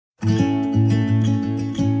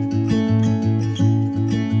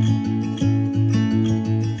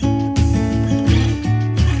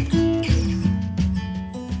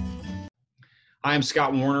I'm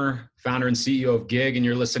Scott Warner, founder and CEO of Gig, and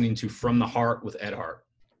you're listening to From the Heart with Ed Hart.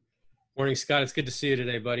 Morning, Scott. It's good to see you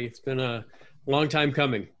today, buddy. It's been a long time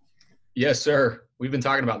coming. Yes, sir. We've been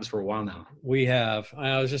talking about this for a while now. We have.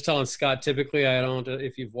 I was just telling Scott, typically I don't,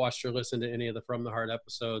 if you've watched or listened to any of the From the Heart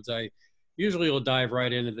episodes, I usually will dive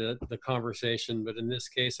right into the conversation. But in this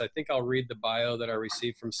case, I think I'll read the bio that I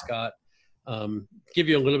received from Scott, give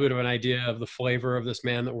you a little bit of an idea of the flavor of this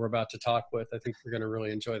man that we're about to talk with. I think you're going to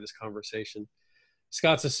really enjoy this conversation.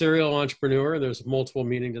 Scott's a serial entrepreneur. There's multiple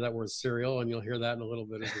meaning to that word serial, and you'll hear that in a little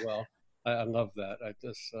bit as well. I love that.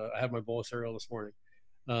 I had my bowl of cereal this morning.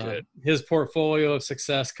 His portfolio of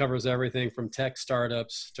success covers everything from tech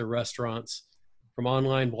startups to restaurants, from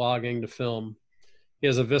online blogging to film. He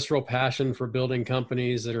has a visceral passion for building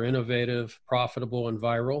companies that are innovative, profitable, and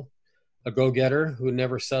viral. A go-getter who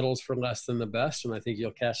never settles for less than the best, and I think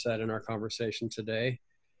you'll catch that in our conversation today.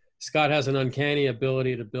 Scott has an uncanny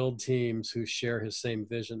ability to build teams who share his same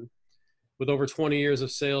vision. With over 20 years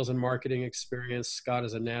of sales and marketing experience, Scott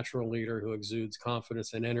is a natural leader who exudes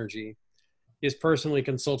confidence and energy. He has personally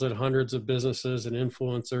consulted hundreds of businesses and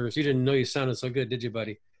influencers. You didn't know you sounded so good, did you,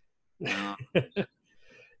 buddy?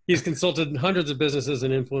 He's consulted hundreds of businesses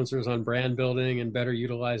and influencers on brand building and better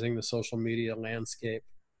utilizing the social media landscape.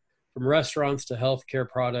 From restaurants to healthcare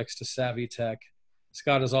products to savvy tech,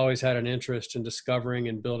 Scott has always had an interest in discovering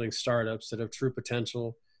and building startups that have true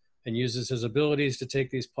potential and uses his abilities to take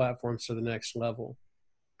these platforms to the next level.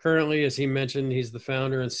 Currently, as he mentioned, he's the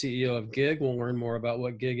founder and CEO of Gig. We'll learn more about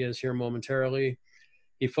what Gig is here momentarily.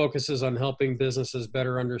 He focuses on helping businesses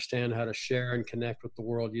better understand how to share and connect with the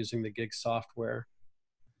world using the Gig software.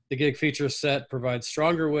 The Gig feature set provides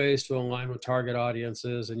stronger ways to align with target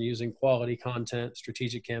audiences and using quality content,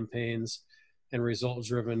 strategic campaigns, and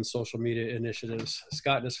result-driven social media initiatives.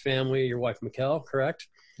 Scott and his family, your wife, Mikkel, correct?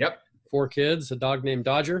 Yep. 4 kids, a dog named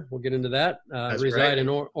Dodger. We'll get into that. Reside in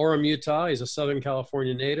Orem, Utah. He's a Southern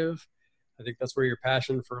California native. I think that's where your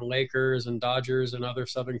passion for Lakers and Dodgers and other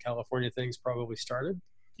Southern California things probably started.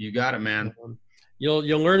 You got it, man. You'll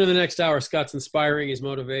learn in the next hour. Scott's inspiring. He's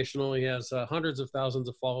motivational. He has hundreds of thousands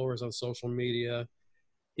of followers on social media.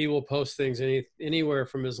 He will post things anywhere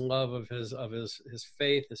from his love of his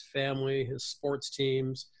faith, his family, his sports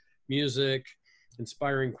teams, music,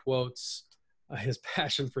 inspiring quotes, his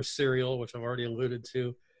passion for cereal, which I've already alluded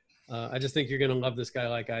to. I just think you're going to love this guy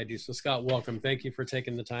like I do. So Scott, welcome. Thank you for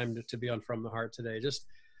taking the time to be on From the Heart today.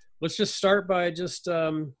 Let's just start by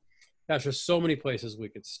gosh, there's so many places we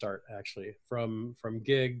could start actually, from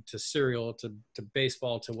Gig to cereal to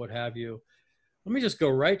baseball to what have you. Let me just go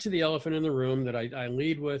right to the elephant in the room that I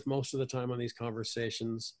lead with most of the time on these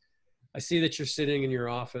conversations. I see that you're sitting in your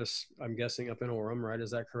office, I'm guessing up in Orem, right? Is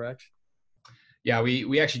that correct? Yeah,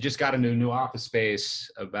 we actually just got into a new office space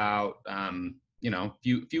about,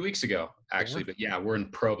 few weeks ago, actually. But yeah, we're in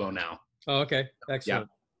Provo now. Oh, okay. Excellent.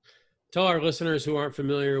 Yeah. Tell our listeners who aren't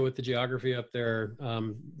familiar with the geography up there,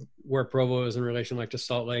 where Provo is in relation to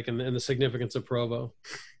Salt Lake and the significance of Provo.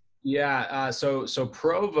 Yeah. So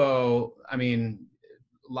Provo, I mean,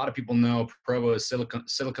 a lot of people know Provo is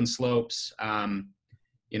Silicon Slopes, kind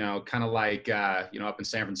of like, up in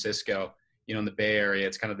San Francisco, in the Bay Area.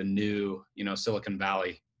 It's kind of the new, Silicon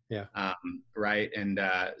Valley. Yeah. Right. And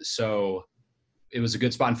so it was a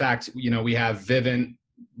good spot. In fact, we have Vivint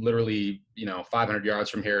literally, 500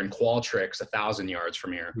 yards from here, and Qualtrics 1,000 yards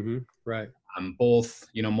from here. Mm-hmm. Right. Both,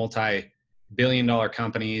 multi-billion-dollar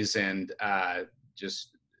companies, and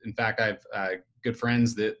in fact, I have good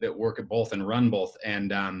friends that work at both and run both.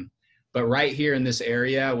 And, but right here in this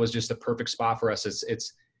area was just a perfect spot for us.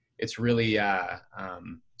 It's really, so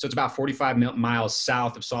it's about 45 miles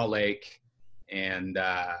south of Salt Lake. And,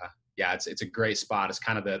 it's a great spot. It's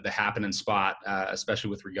kind of the happening spot, especially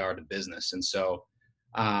with regard to business. And so,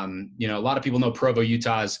 a lot of people know Provo,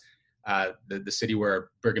 Utah is, the city where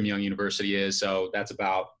Brigham Young University is. So that's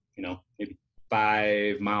about, maybe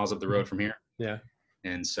 5 miles up the road from here. Yeah.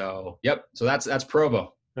 And so, yep. So that's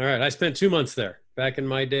Provo. All right. I spent 2 months there back in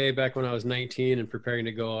my day, back when I was 19 and preparing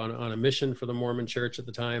to go on a mission for the Mormon Church at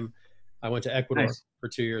the time. I went to Ecuador for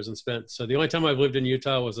 2 years and so the only time I've lived in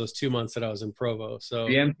Utah was those 2 months that I was in Provo. So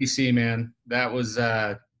the MTC, man, that was,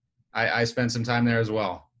 I spent some time there as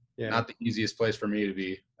well. Yeah. Not the easiest place for me to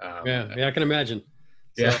be. Yeah, I can imagine.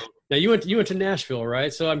 Yeah. So, now you went to Nashville,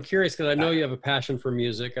 right? So I'm curious because I know you have a passion for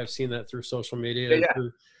music. I've seen that through social media. Yeah.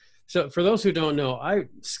 So for those who don't know,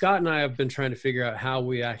 Scott and I have been trying to figure out how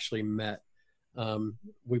we actually met.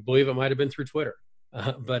 We believe it might have been through Twitter,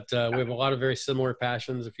 but we have a lot of very similar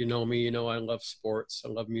passions. If you know me, you know I love sports, I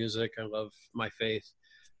love music, I love my faith,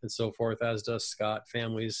 and so forth, as does Scott.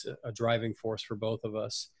 Family's a driving force for both of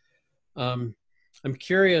us. I'm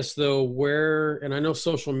curious though, where, and I know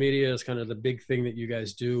social media is kind of the big thing that you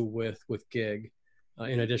guys do with Gig,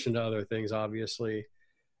 in addition to other things, obviously.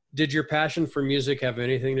 Did your passion for music have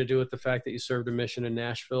anything to do with the fact that you served a mission in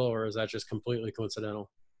Nashville, or is that just completely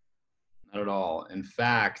coincidental? Not at all. In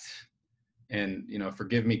fact, and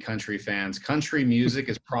forgive me, country fans, country music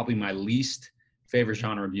is probably my least favorite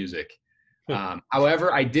genre of music.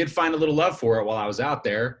 However, I did find a little love for it while I was out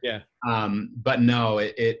there. Yeah. But no,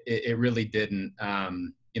 it really didn't.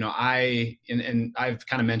 And I've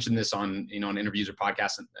kind of mentioned this on, on interviews or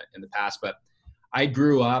podcasts in the past, but I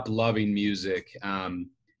grew up loving music.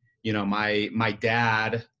 My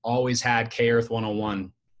dad always had K Earth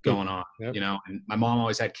 101 going on, Yep. And my mom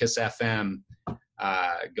always had Kiss FM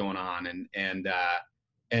going on, and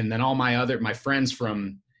then all my friends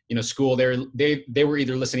from school, they were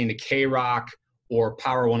either listening to K Rock or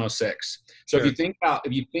Power 106. So Sure. if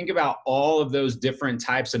you think about all of those different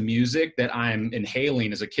types of music that I'm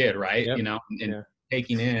inhaling as a kid, right? Yep. And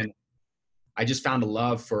taking in, I just found a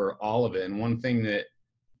love for all of it. And one thing that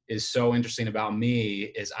is so interesting about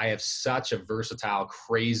me is I have such a versatile,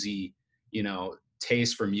 crazy,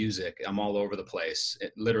 taste for music. I'm all over the place,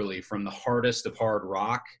 literally from the hardest of hard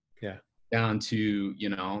rock down to,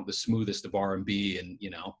 the smoothest of R&B and,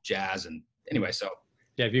 jazz. And anyway, so.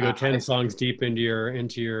 Yeah. If you go 10 songs deep into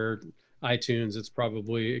your iTunes,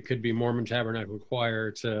 it could be Mormon Tabernacle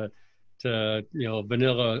Choir to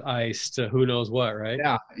Vanilla Ice to who knows what, right?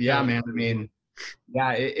 Yeah, man. I mean,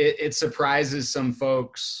 yeah, it surprises some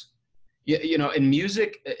folks, in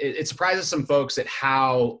music, it surprises some folks at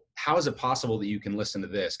how is it possible that you can listen to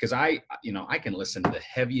this? Cause I can listen to the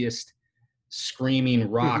heaviest screaming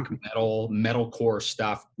rock, metalcore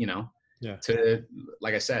stuff, to,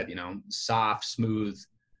 like I said, soft, smooth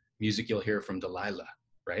music you'll hear from Delilah.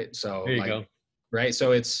 Right. So there you go. Right.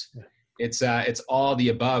 So it's all the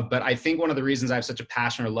above, but I think one of the reasons I have such a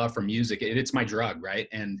passion or love for music, it's my drug. Right.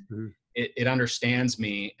 And it understands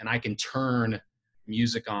me, and I can turn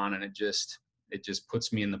music on, and it just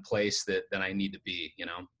puts me in the place that I need to be,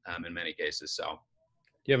 in many cases. So.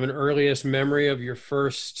 Do you have an earliest memory of your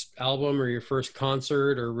first album or your first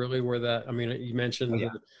concert, or really you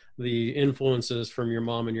mentioned the influences from your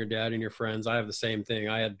mom and your dad and your friends. I have the same thing.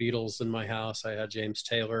 I had Beatles in my house. I had James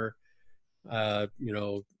Taylor,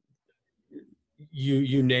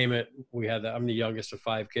 you name it. We had that. I'm the youngest of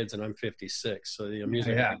 5 kids, and I'm 56. So the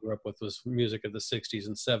music I grew up with was music of the 60s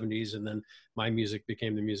and 70s. And then my music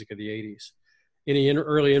became the music of the 80s. Any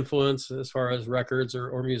early influence as far as records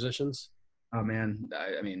or musicians? Oh man.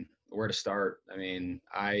 I mean, where to start? I mean,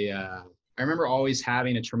 I remember always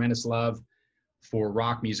having a tremendous love for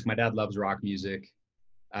rock music. My dad loves rock music.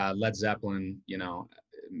 Led Zeppelin,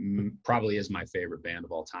 probably is my favorite band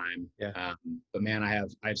of all time. Yeah. But man, I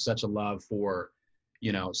have such a love for,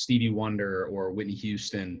 Stevie Wonder or Whitney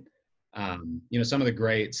Houston. Some of the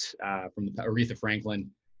greats from Aretha Franklin,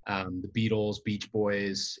 the Beatles, Beach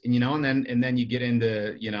Boys, and then you get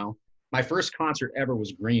into, my first concert ever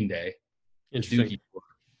was Green Day. Interesting.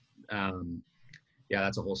 Yeah,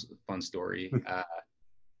 that's a whole fun story.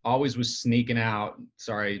 Always was sneaking out.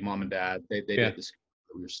 Sorry, mom and dad. They did this.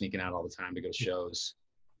 We were sneaking out all the time to go to shows.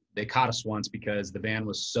 They caught us once because the van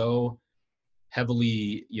was so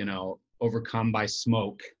heavily, overcome by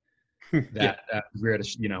smoke that we were at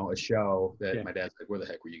a show that my dad's like, "Where the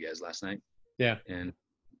heck were you guys last night?" Yeah. And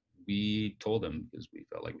we told him because we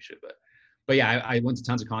felt like we should. But yeah, I went to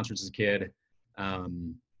tons of concerts as a kid.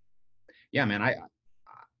 Yeah, man, I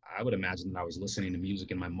would imagine that I was listening to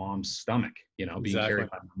music in my mom's stomach, being carried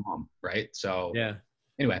by my mom, right? So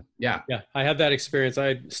anyway, yeah. I had that experience.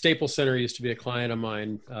 Staples Center used to be a client of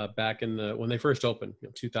mine back when they first opened,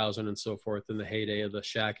 2000 and so forth, in the heyday of the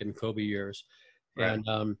Shaq and Kobe years. Right.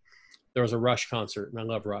 And there was a Rush concert, and I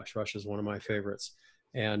love Rush. Rush is one of my favorites.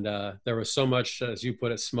 And there was so much, as you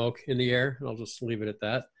put it, smoke in the air, and I'll just leave it at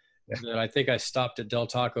that. That I think I stopped at Del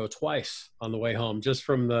Taco twice on the way home, just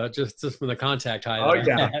from the contact high that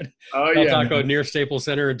I had. Del Taco near Staples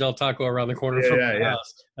Center and Del Taco around the corner from my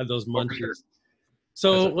house. Had those munchies. Sure.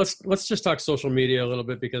 So let's just talk social media a little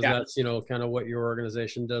bit, because that's kind of what your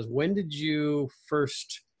organization does. When did you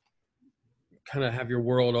first kind of have your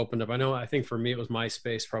world opened up? I think for me it was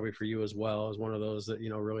MySpace, probably for you as well, as one of those that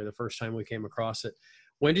really the first time we came across it.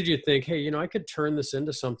 When did you think, hey, I could turn this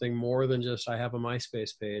into something more than just I have a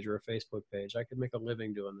MySpace page or a Facebook page? I could make a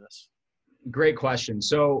living doing this. Great question.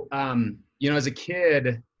 So, as a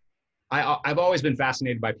kid, I've always been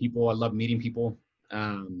fascinated by people. I love meeting people.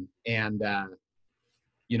 I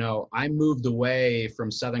moved away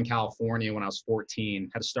from Southern California when I was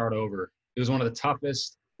 14, had to start over. It was one of the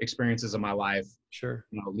toughest experiences of my life. Sure.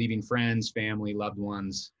 Leaving friends, family, loved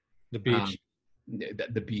ones. The beach.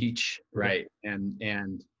 the beach, right?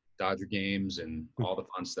 And Dodger games and all the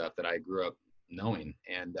fun stuff that I grew up knowing.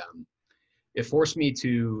 And it forced me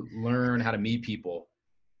to learn how to meet people.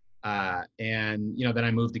 And, then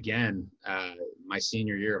I moved again my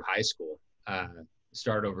senior year of high school,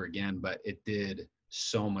 started over again, but it did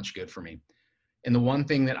so much good for me. And the one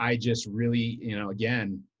thing that I just really,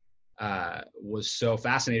 again, was so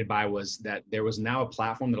fascinated by was that there was now a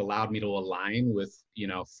platform that allowed me to align with,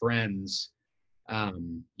 friends,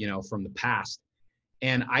 from the past.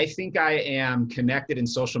 And I think I am connected in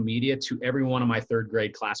social media to every one of my third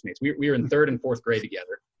grade classmates. We were in third and fourth grade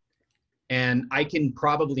together. And I can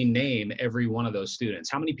probably name every one of those students.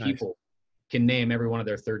 How many people can name every one of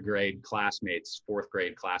their third grade classmates, fourth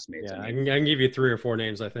grade classmates? Yeah, I can give you 3 or 4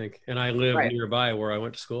 names, I think. And I live nearby where I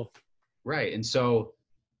went to school. Right. And so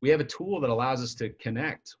we have a tool that allows us to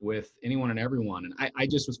connect with anyone and everyone. And I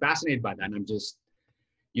just was fascinated by that. And I'm just,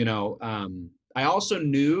 I also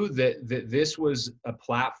knew that this was a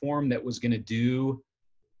platform that was going to do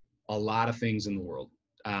a lot of things in the world.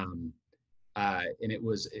 And it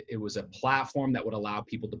was a platform that would allow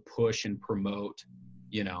people to push and promote,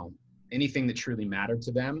 anything that truly mattered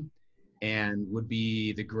to them, and would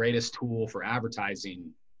be the greatest tool for advertising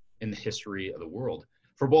in the history of the world,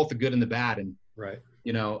 for both the good and the bad. And,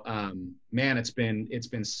 man, it's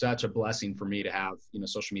been such a blessing for me to have,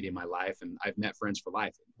 social media in my life, and I've met friends for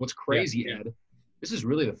life. What's crazy, Ed, this is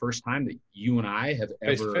really the first time that you and I have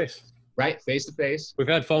ever, face-to-face. Right, face-to-face. We've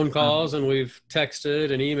had phone calls and we've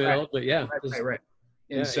texted and emailed, but right.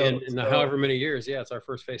 And yeah, so, in however many years, it's our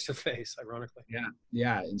first face-to-face, ironically.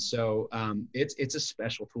 Yeah. And so it's a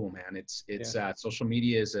special tool, man. It's social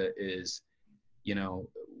media is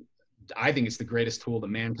I think it's the greatest tool that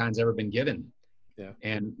mankind's ever been given. Yeah.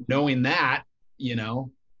 And knowing that,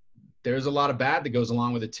 there's a lot of bad that goes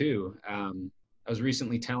along with it too. I was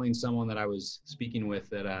recently telling someone that I was speaking with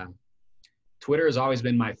that Twitter has always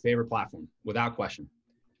been my favorite platform, without question.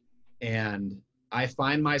 And I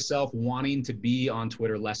find myself wanting to be on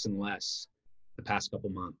Twitter less and less the past couple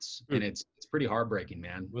months. And it's pretty heartbreaking,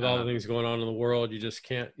 man. With all the things going on in the world, you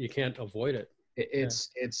can't avoid it.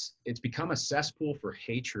 It's become a cesspool for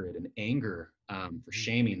hatred and anger, for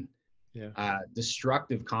shaming,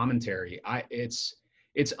 destructive commentary. It's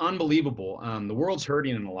unbelievable. The world's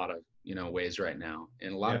hurting in a lot of, ways right now.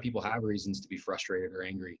 And a lot of people have reasons to be frustrated or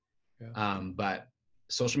angry. But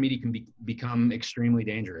social media can become extremely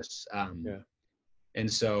dangerous. And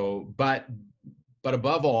so, but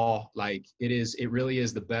above all, like it really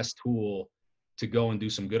is the best tool to go and do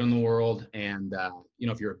some good in the world. And,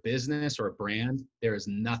 if you're a business or a brand, there is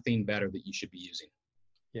nothing better that you should be using.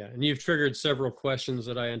 Yeah. And you've triggered several questions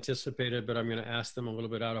that I anticipated, but I'm going to ask them a little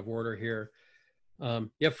bit out of order here. You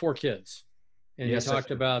have 4 kids. And you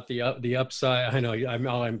talked about the upside. I know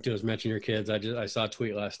all I'm doing is mention your kids. I saw a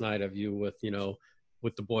tweet last night of you with,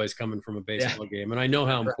 with the boys coming from a baseball game. And I know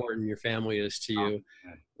how important your family is to you.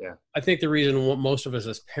 Yeah. I think the reason most of us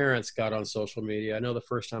as parents got on social media, I know the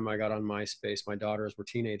first time I got on MySpace, my daughters were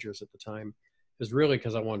teenagers at the time, is really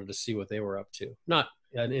because I wanted to see what they were up to. Not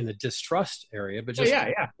in the distrust area, but just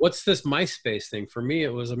what's this MySpace thing? For me,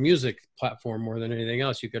 it was a music platform more than anything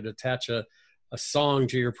else. You could attach a song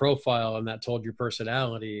to your profile and that told your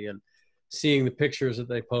personality, and seeing the pictures that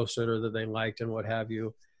they posted or that they liked and what have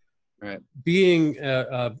you. Right. Being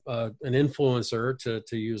an influencer,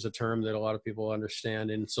 to use a term that a lot of people understand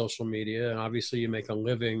in social media, and obviously you make a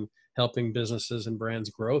living helping businesses and brands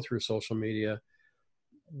grow through social media.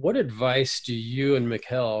 What advice do you and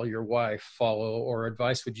Mikkel, your wife, follow, or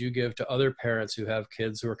advice would you give to other parents who have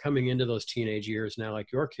kids who are coming into those teenage years now,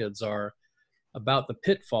 like your kids are, about the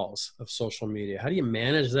pitfalls of social media? How do you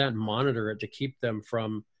manage that and monitor it to keep them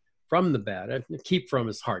from the bad? And keep from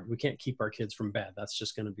is hard. We can't keep our kids from bad. That's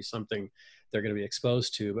just going to be something they're going to be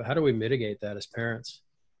exposed to. But how do we mitigate that as parents?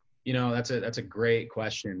 That's a great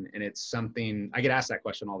question. And it's something I get asked that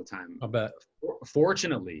question all the time. I'll bet.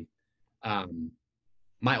 Fortunately,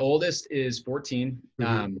 my oldest is 14.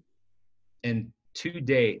 And to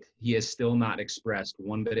date, he has still not expressed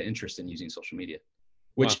one bit of interest in using social media,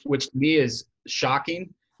 which to me is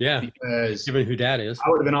shocking. Yeah. Because given who dad is, I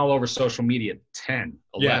would have been all over social media at 10,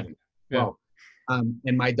 11. Yeah. Well,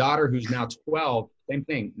 and my daughter, who's now 12, same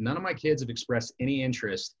thing. None of my kids have expressed any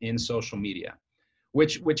interest in social media,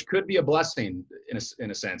 which could be a blessing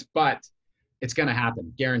in a sense, but it's going to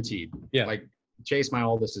happen, guaranteed. Yeah. Like Chase, my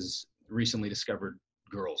oldest, has recently discovered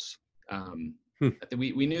girls.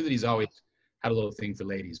 We knew that he's always had a little thing for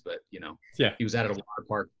ladies, but he was out at a water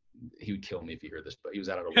park. He would kill me if he heard this, but he was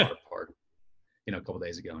out at a water park, a couple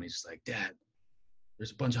days ago, and he's just like, "Dad, there's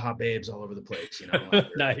a bunch of hot babes all over the place, you know.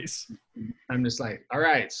 Nice. I'm just like, all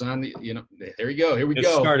right, son, you know, there you go. Here we It's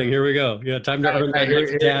go. starting. Here we go. Yeah. Time to earn that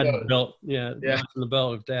next dad belt. Yeah. Yeah. The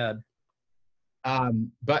belt of dad.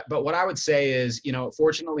 But what I would say is, you know,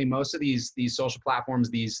 fortunately, most of these social platforms,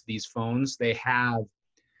 these phones, they have,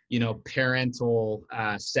 you know, parental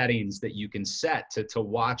settings that you can set to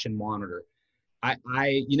watch and monitor.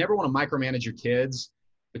 You never want to micromanage your kids,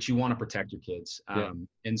 but you want to protect your kids.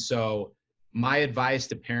 And so my advice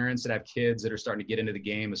to parents that have kids that are starting to get into the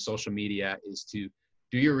game of social media is to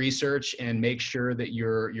do your research and make sure that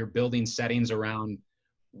you're building settings around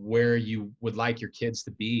where you would like your kids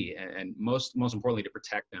to be, and most importantly, to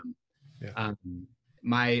protect them. Yeah.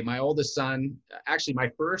 My oldest son, actually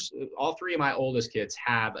all three of my oldest kids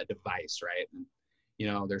have a device, right? And, you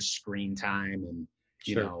know, there's screen time and,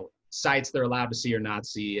 you know, sites they're allowed to see or not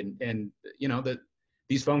see. And you know,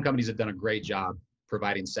 these phone companies have done a great job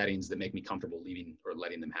providing settings that make me comfortable leaving or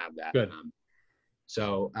letting them have that. Good.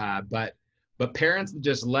 But parents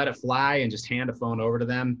just let it fly and just hand a phone over to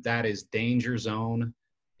them. That is danger zone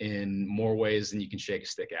in more ways than you can shake a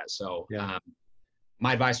stick at. So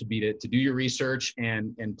my advice would be to do your research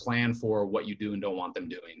and plan for what you do and don't want them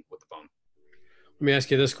doing with the phone. Let me ask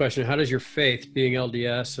you this question. How does your faith, being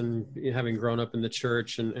LDS and having grown up in the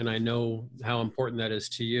church, and I know how important that is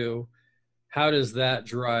to you, how does that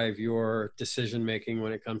drive your decision-making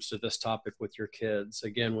when it comes to this topic with your kids?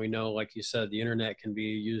 Again, we know, like you said, the internet can be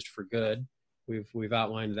used for good. We've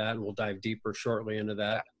outlined that, and we'll dive deeper shortly into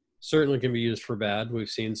that. Certainly can be used for bad. We've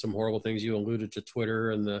seen some horrible things. You alluded to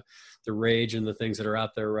Twitter and the rage and the things that are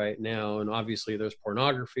out there right now. And obviously there's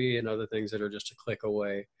pornography and other things that are just a click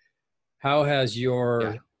away. How has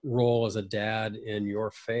your role as a dad in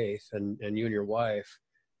your faith and you and your wife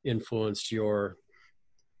influenced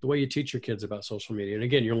the way you teach your kids about social media? And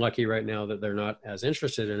again, you're lucky right now that they're not as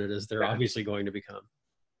interested in it as they're obviously going to become.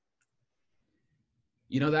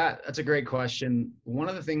 You know, that's a great question. One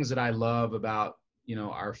of the things that I love about, you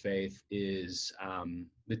know, our faith is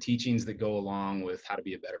the teachings that go along with how to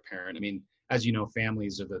be a better parent. I mean, as you know,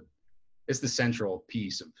 families are it's the central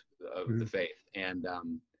piece of the faith. And,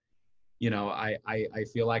 you know, I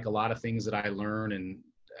feel like a lot of things that I learn and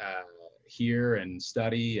hear and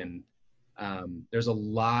study, and there's a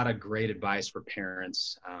lot of great advice for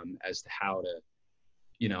parents as to how to,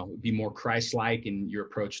 you know, be more Christ-like in your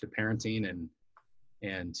approach to parenting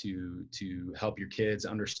and to help your kids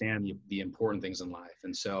understand the important things in life.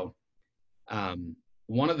 And so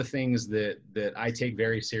one of the things that I take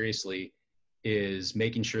very seriously is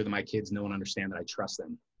making sure that my kids know and understand that I trust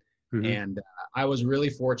them. Mm-hmm. And I was really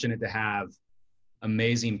fortunate to have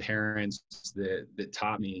amazing parents that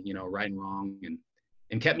taught me, you know, right and wrong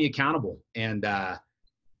and kept me accountable and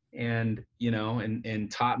you know,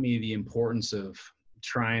 and taught me the importance of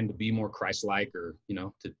trying to be more Christ-like, or, you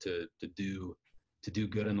know, to do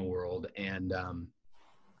good in the world. And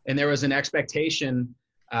there was an expectation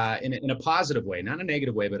in a positive way, not a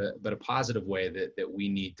negative way, but a positive way that we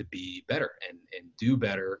need to be better and do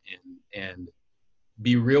better and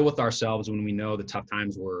be real with ourselves when we know the tough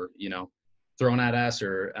times were, you know, thrown at us,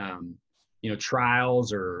 or, you know,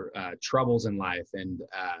 trials or troubles in life. And,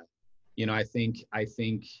 you know, I think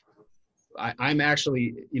I'm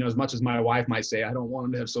actually, you know, as much as my wife might say, I don't want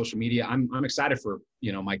them to have social media, I'm excited for,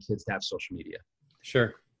 you know, my kids to have social media.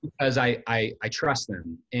 Sure. Because I trust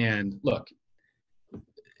them. And look,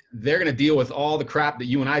 they're going to deal with all the crap that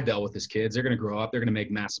you and I dealt with as kids. They're going to grow up. They're going to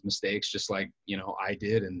make massive mistakes, just like, you know, I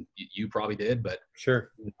did and you probably did. But sure,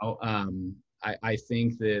 you know, I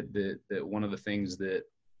think that one of the things that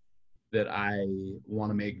I want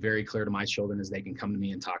to make very clear to my children is they can come to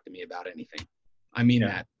me and talk to me about anything. I mean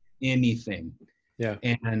that, anything. Yeah.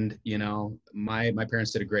 And, you know, my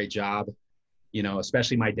parents did a great job. You know,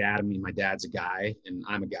 especially my dad. I mean, my dad's a guy and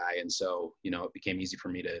I'm a guy. And so, you know, it became easy for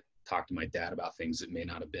me to talk to my dad about things that may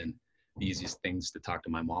not have been the easiest things to talk to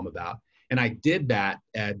my mom about. And I did that,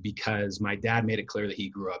 Ed, because my dad made it clear that he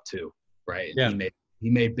grew up too, right? Yeah. He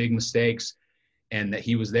made big mistakes, and that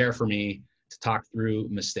he was there for me to talk through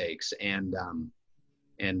mistakes. And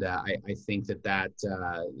I think that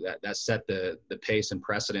set the pace and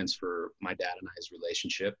precedence for my dad and I's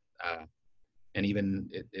relationship. And even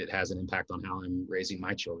it has an impact on how I'm raising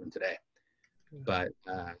my children today. But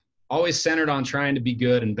always centered on trying to be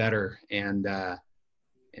good and better. And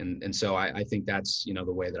so I think that's, you know,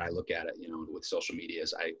 the way that I look at it, you know, with social media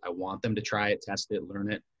is I want them to try it, test it, learn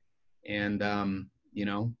it, and, you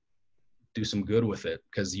know, do some good with it,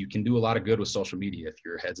 because you can do a lot of good with social media if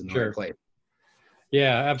your head's in the right place.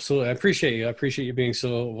 Yeah, absolutely. I appreciate you. I appreciate you being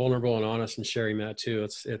so vulnerable and honest and sharing that too.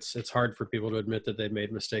 It's hard for people to admit that they've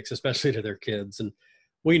made mistakes, especially to their kids. And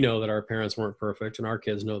we know that our parents weren't perfect, and our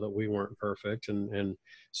kids know that we weren't perfect. And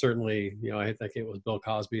certainly, I think it was Bill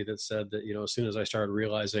Cosby that said that, as soon as I started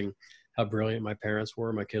realizing how brilliant my parents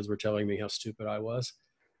were, my kids were telling me how stupid I was.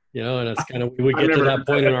 And it's kind of, we get to that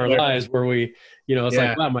point in our lives where we, it's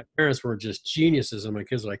like, wow, my parents were just geniuses, and my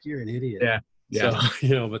kids are like, you're an idiot. Yeah. Yeah.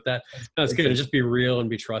 So, but that's good. And just be real and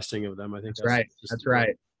be trusting of them. I think that's right. That's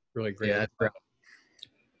right. Really great. Yeah, that's right.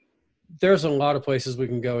 There's a lot of places we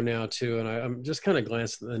can go now too. And I'm just kind of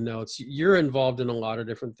glancing at the notes. You're involved in a lot of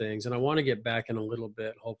different things, and I want to get back in a little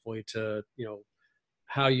bit, hopefully, to,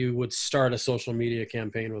 how you would start a social media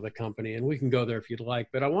campaign with a company. And we can go there if you'd like,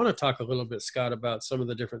 but I want to talk a little bit, Scott, about some of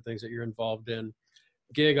the different things that you're involved in.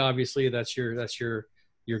 Gig, obviously that's your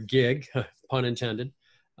gig, pun intended.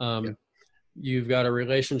 You've got a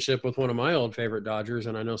relationship with one of my old favorite Dodgers,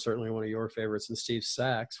 and I know certainly one of your favorites, and Steve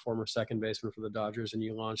Sax, former second baseman for the Dodgers, and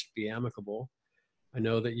you launched Be Amicable. I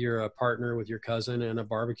know that you're a partner with your cousin in a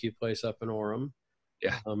barbecue place up in Orem.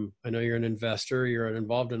 Yeah. I know you're an investor. You're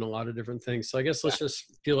involved in a lot of different things. So I guess let's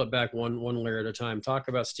just peel it back one layer at a time. Talk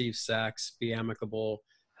about Steve Sax, Be Amicable,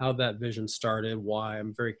 how that vision started, why.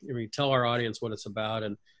 Tell our audience what it's about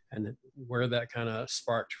and where that kind of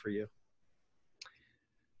sparked for you.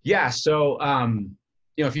 Yeah. So,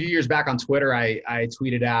 a few years back on Twitter, I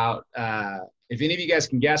tweeted out, if any of you guys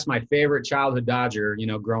can guess my favorite childhood Dodger,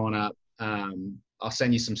 growing up, I'll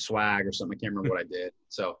send you some swag or something. I can't remember what I did.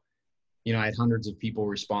 So, I had hundreds of people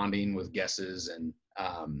responding with guesses. And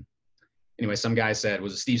anyway, some guy said,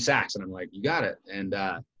 was it Steve Sax? And I'm like, you got it. And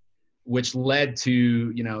which led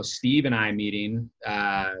to, Steve and I meeting.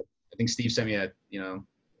 I think Steve sent me a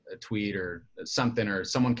tweet or something, or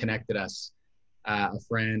someone connected us, a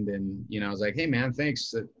friend. And, I was like, hey, man,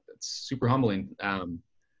 thanks. That's super humbling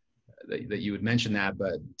that you would mention that,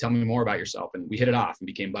 but tell me more about yourself. And we hit it off and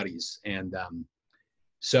became buddies. And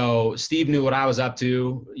so Steve knew what I was up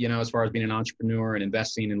to, as far as being an entrepreneur and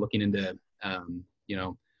investing and looking into,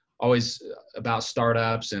 always about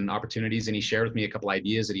startups and opportunities. And he shared with me a couple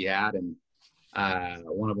ideas that he had. And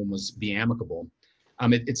one of them was Be Amicable.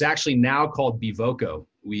 It's actually now called Bevoco.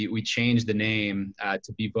 We changed the name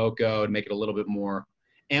to Bevoco to make it a little bit more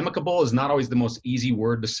amicable. Is not always the most easy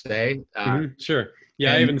word to say. Sure.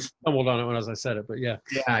 Yeah, I even stumbled on it as I said it, but yeah.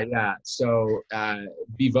 Yeah. So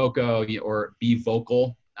Bevoco or Be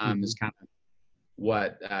Vocal is kind of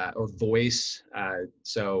what, or voice.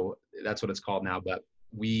 So that's what it's called now. But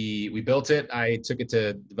we built it. I took it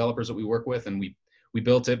to developers that we work with, and we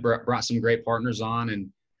built it, brought some great partners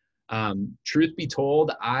on. And truth be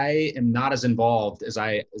told, I am not as involved as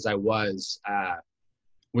I was,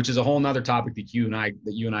 which is a whole nother topic that you and I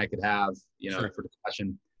could have, Sure. for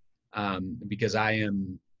discussion. Because I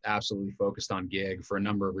am absolutely focused on Gig for a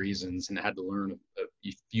number of reasons, and I had to learn a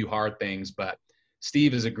few hard things. But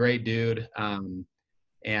Steve is a great dude, and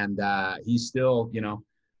he's still,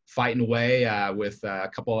 fighting away with a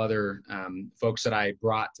couple other folks that I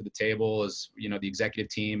brought to the table as, the executive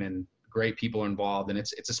team, and great people are involved. And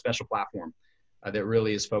it's a special platform that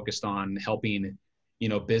really is focused on helping,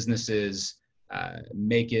 businesses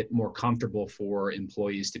make it more comfortable for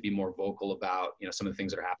employees to be more vocal about, some of the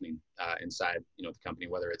things that are happening inside, the company,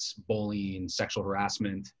 whether it's bullying, sexual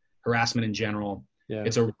harassment in general. Yeah.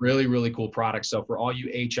 It's a really, really cool product. So for all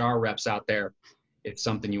you HR reps out there, it's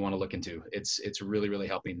something you want to look into. It's really, really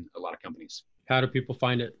helping a lot of companies. How do people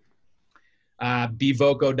find it?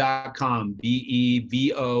 Bevoco.com,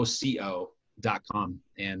 BEVOCO.com.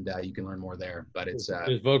 And you can learn more there, but is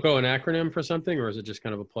Voco an acronym for something, or is it just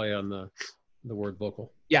kind of a play on the word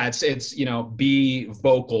vocal? Yeah, it's Be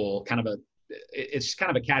Vocal, it's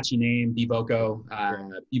kind of a catchy name, Bevoco,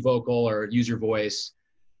 Be Vocal, or use your voice.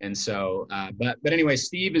 And so, but anyway,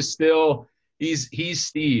 Steve is still, he's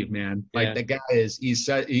Steve, man. Like the guy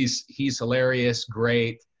he's hilarious,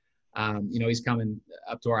 great. He's coming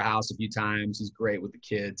up to our house a few times. He's great with the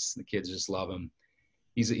kids. The kids just love him.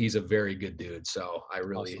 He's a very good dude. So I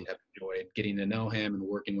really have enjoyed getting to know him and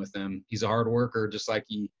working with him. He's a hard worker, just like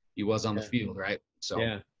he was on the field, right? So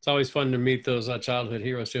yeah, it's always fun to meet those childhood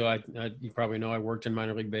heroes too. You probably know I worked in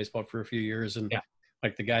minor league baseball for a few years, and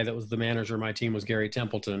like the guy that was the manager of my team was Gary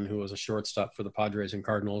Templeton, who was a shortstop for the Padres and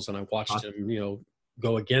Cardinals, and I watched him,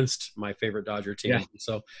 go against my favorite Dodger team. Yeah.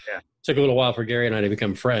 So it took a little while for Gary and I to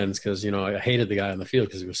become friends because, I hated the guy on the field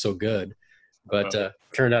because he was so good, but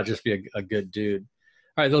turned out just be a good dude.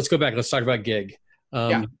 All right, let's go back. Let's talk about Gig.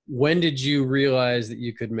 When did you realize that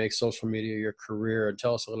you could make social media your career? And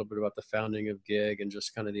tell us a little bit about the founding of Gig and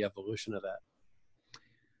just kind of the evolution of that.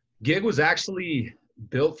 Gig was actually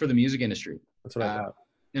built for the music industry. That's what I thought.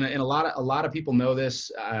 And a lot of people know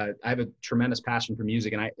this. I have a tremendous passion for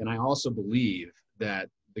music, and I also believe that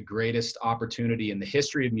the greatest opportunity in the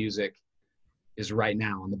history of music is right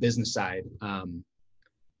now on the business side.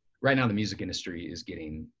 Right now, the music industry is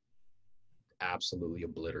getting absolutely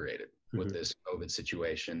obliterated with this COVID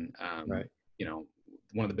situation. Right. You know,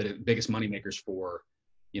 one of the biggest money makers for,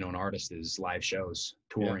 you know, an artist is live shows,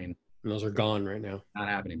 touring. Yeah. And those are gone right now. Not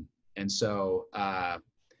happening. And so,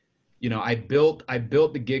 you know, I built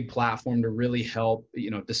the gig platform to really help,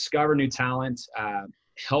 you know, discover new talent,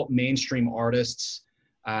 help mainstream artists,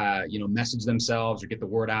 you know, message themselves or get the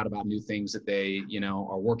word out about new things that they, you know,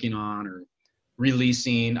 are working on or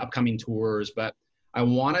releasing, upcoming tours. But I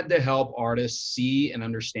wanted to help artists see and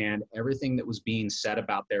understand everything that was being said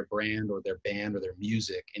about their brand or their band or their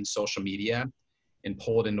music in social media and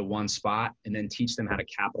pull it into one spot and then teach them how to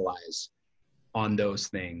capitalize on those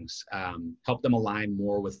things, help them align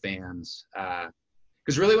more with fans.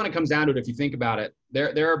 Because really when it comes down to it, if you think about it,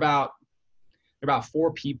 there are about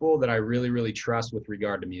 4 people that I really, really trust with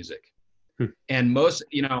regard to music. And most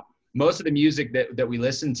of the music that we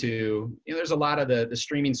listen to, you know, there's a lot of the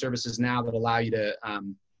streaming services now that allow you to,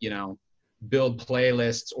 you know, build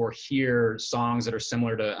playlists or hear songs that are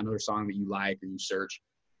similar to another song that you like or you search.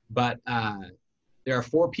 But there are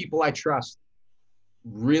 4 people I trust,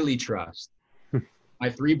 really trust. My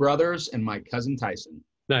 3 brothers and my cousin Tyson.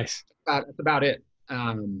 Nice. That's about it.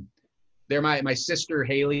 My sister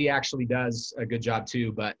Haley actually does a good job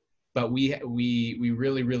too, but we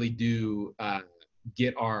really, really do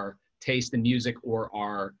get our taste in music or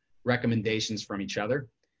our recommendations from each other.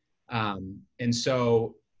 And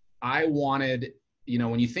so I wanted, you know,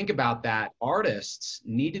 when you think about that, artists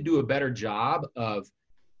need to do a better job of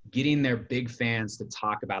getting their big fans to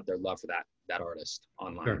talk about their love for that artist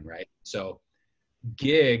online, sure. Right? So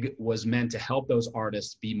Gig was meant to help those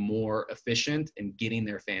artists be more efficient in getting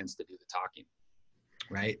their fans to do the talking,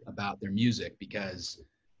 right, about their music, because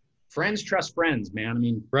friends trust friends, man. I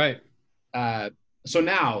mean, right. So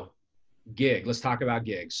now Gig, let's talk about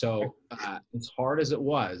Gig. So as hard as it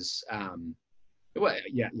was, actually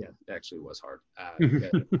it was hard. I was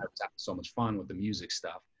having so much fun with the music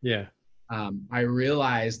stuff. Yeah. I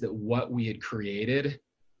realized that what we had created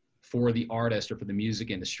for the artist or for the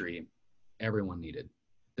music industry, everyone needed.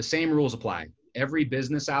 The same rules apply. Every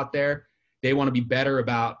business out there, they want to be better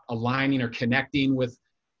about aligning or connecting with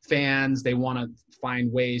fans. They want to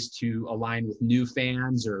find ways to align with new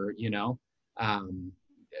fans, or, you know,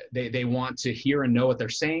 they want to hear and know what they're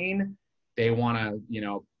saying. They want to, you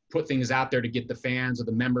know, put things out there to get the fans or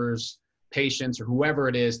the members, patients, or whoever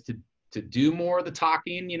it is to do more of the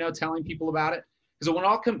talking, you know, telling people about it. Because when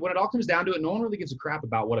it all comes down to it, no one really gives a crap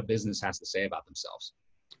about what a business has to say about themselves.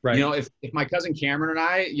 Right. You know, if my cousin Cameron and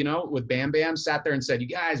I, you know, with Bam Bam sat there and said, "You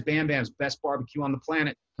guys, Bam Bam's best barbecue on the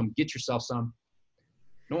planet. Come get yourself some."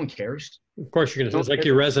 No one cares. Of course, you're gonna. It's like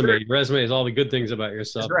your resume. Your resume is all the good things about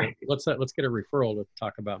yourself. That's right. Let's get a referral to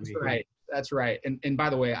talk about me. Right. That's right. And by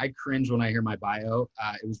the way, I cringe when I hear my bio.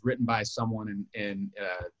 It was written by someone in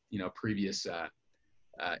you know, previous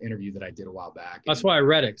interview that I did a while back. That's why I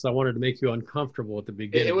read it, because I wanted to make you uncomfortable at the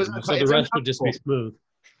beginning. It was, so the rest would just be smooth.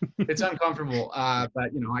 It's uncomfortable,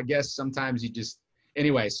 but, you know, I guess sometimes you just,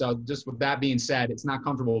 anyway, so just with that being said, it's not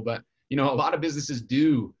comfortable, but, you know, a lot of businesses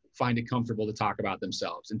do find it comfortable to talk about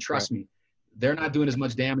themselves. And trust me, they're not doing as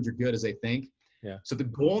much damage or good as they think. Yeah. So the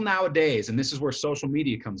goal nowadays, and this is where social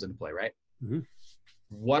media comes into play, right? Mm-hmm.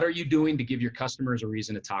 What are you doing to give your customers a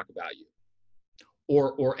reason to talk about you?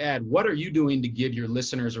 Or Ed, what are you doing to give your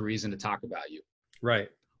listeners a reason to talk about you? Right.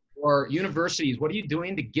 Or universities, what are you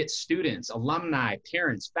doing to get students, alumni,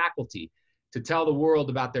 parents, faculty to tell the world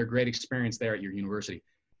about their great experience there at your university?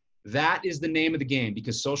 That is the name of the game,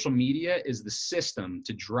 because social media is the system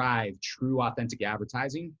to drive true, authentic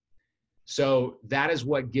advertising. So that is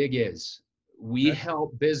what Gig is. We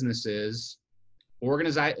help businesses,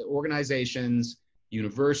 organizations,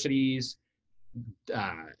 universities,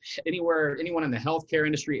 anyone in the healthcare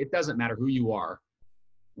industry, it doesn't matter who you are.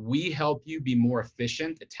 We help you be more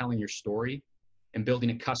efficient at telling your story and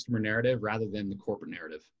building a customer narrative rather than the corporate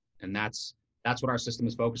narrative. And that's what our system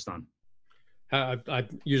is focused on. I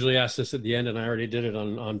usually ask this at the end, and I already did it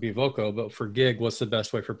on Bivoco, but for Gig, what's the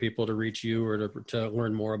best way for people to reach you or to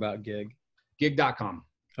learn more about Gig? Gig.com.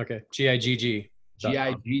 Okay. GIGG.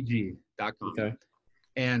 GIGG.com. Okay.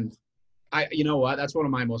 And you know what? That's one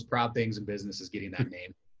of my most proud things in business is getting that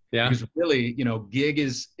name. Yeah. Because really, you know, Gig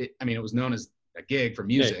it was known as a gig for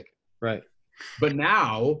music. Right. But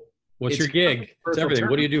now, what's your gig? It's everything.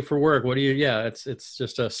 What do you do for work? What do you, it's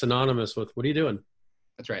just a synonymous with, what are you doing?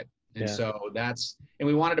 That's right. And so and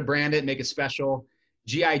we wanted to brand it and make it special.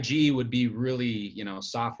 GIG would be really, you know,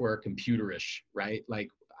 software computerish, right? Like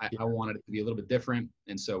I wanted it to be a little bit different.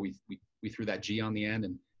 And so we we threw that G on the end,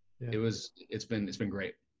 and it's been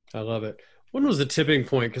great. I love it. When was the tipping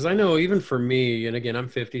point? Because I know even for me, and again, I'm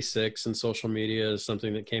 56, and social media is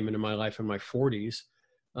something that came into my life in my 40s.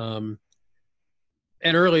 And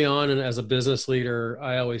early on, and as a business leader,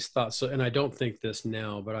 I always thought so, and I don't think this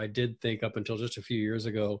now, but I did think up until just a few years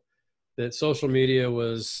ago that social media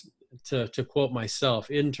was, to quote myself,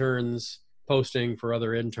 interns posting for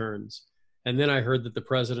other interns. And then I heard that the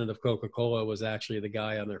president of Coca-Cola was actually the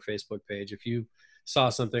guy on their Facebook page. If you saw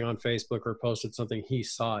something on Facebook or posted something, he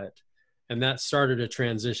saw it. And that started to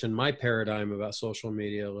transition my paradigm about social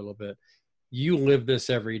media a little bit. You live this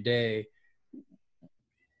every day.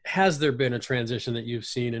 Has there been a transition that you've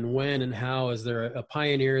seen, and when and how? Is there a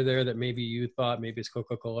pioneer there that maybe you thought, maybe it's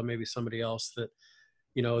Coca-Cola, maybe somebody else, that,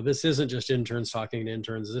 you know, this isn't just interns talking to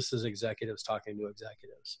interns, this is executives talking to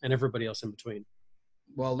executives and everybody else in between?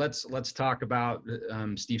 Well, let's talk about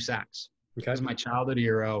Steve Sachs. Okay. He was my childhood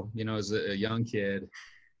hero, you know, as a young kid.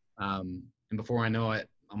 And before I know it,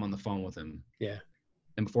 I'm on the phone with him. Yeah.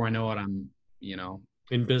 And before I know it, I'm, you know,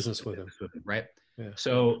 in business with him. Right. Yeah.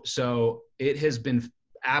 So it has been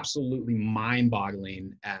absolutely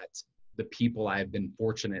mind-boggling at the people I've been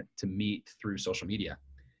fortunate to meet through social media.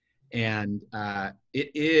 And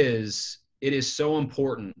it is so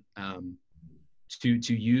important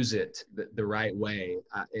to use it the right way.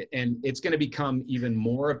 And it's going to become even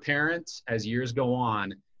more apparent as years go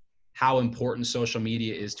on how important social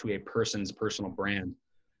media is to a person's personal brand.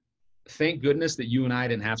 Thank goodness that you and I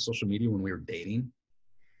didn't have social media when we were dating.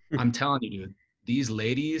 I'm telling you, dude, these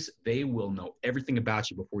ladies, they will know everything about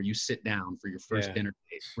you before you sit down for your first dinner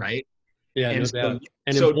date, right? Yeah, and no doubt.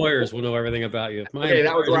 And employers will know everything about you. Okay,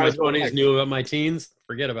 that was where I was going next. Knew about my teens.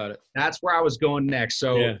 Forget about it. That's where I was going next.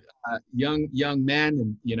 So young men,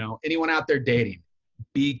 and, you know, anyone out there dating,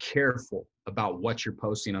 be careful about what you're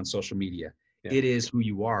posting on social media. Yeah. It is who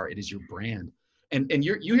you are. It is your brand. And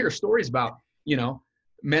you hear stories about, you know,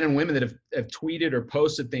 men and women that have tweeted or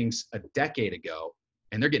posted things a decade ago,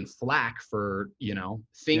 and they're getting flack for, you know,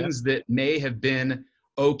 things that may have been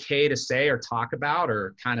okay to say or talk about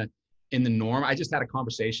or kind of in the norm. I just had a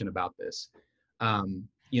conversation about this.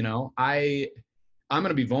 You know, I'm going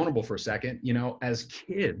to be vulnerable for a second. You know, as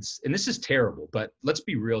kids, and this is terrible, but let's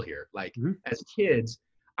be real here. Like as kids,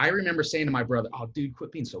 I remember saying to my brother, "Oh, dude,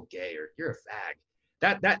 quit being so gay," or "You're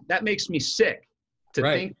a fag." That makes me sick to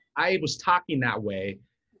think I was talking that way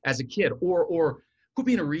as a kid, or "Quit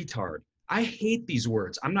being a retard." I hate these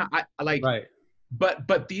words. I'm not, I like,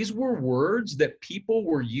 but these were words that people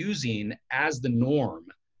were using as the norm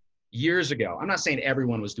years ago. I'm not saying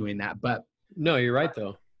everyone was doing that, but. No, you're right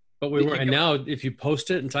though. But we weren't. And now if you post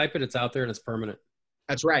it and type it, it's out there and it's permanent.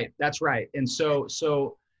 That's right. That's right. And so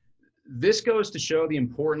this goes to show the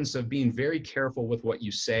importance of being very careful with what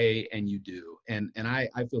you say and you do. And I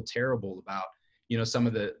feel terrible about, you know, some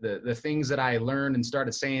of the things that I learned and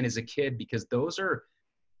started saying as a kid, because those are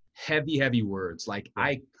heavy words. Like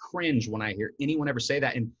I cringe when I hear anyone ever say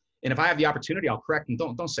that. And if I have the opportunity, I'll correct them.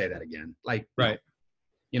 Don't say that again. Like,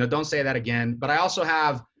 you know, don't say that again. But I also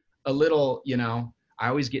have a little, you know, I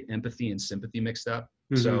always get empathy and sympathy mixed up.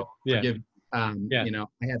 So forgive, you know,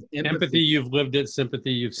 I have empathy. You've lived it.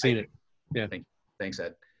 Sympathy. You've seen it. Yeah. Thanks,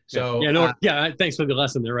 Ed. So thanks for the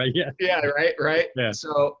lesson there. Right. Yeah. Right. Yeah.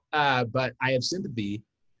 So, but I have sympathy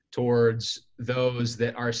towards those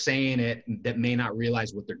that are saying it that may not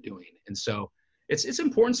realize what they're doing. And so it's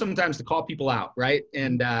important sometimes to call people out. Right.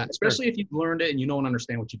 And especially if you've learned it and you don't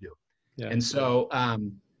understand what you do. Yeah. And so,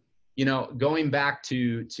 you know, going back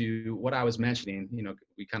to what I was mentioning, you know,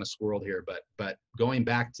 we kind of squirreled here, but going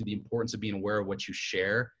back to the importance of being aware of what you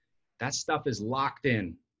share, that stuff is locked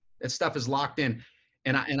in.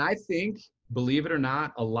 And I think, believe it or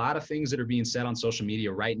not, a lot of things that are being said on social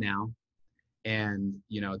media right now, and,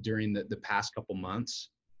 you know, during the past couple months,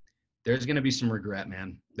 there's going to be some regret,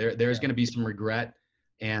 man. There's going to be some regret.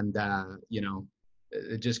 And, you know,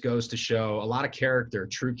 it just goes to show a lot of character,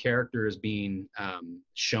 true character is being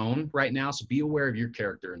shown right now. So be aware of your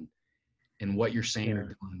character and what you're saying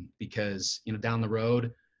or doing, because, you know, down the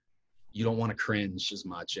road, you don't want to cringe as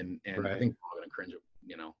much. And I think we're going to cringe at,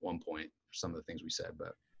 you know, one point for some of the things we said,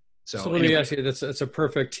 but. So let me ask you, that's a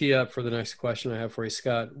perfect tee up for the next question I have for you,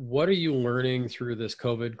 Scott. What are you learning through this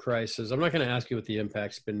COVID crisis? I'm not going to ask you what the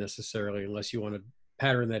impact's been necessarily, unless you want to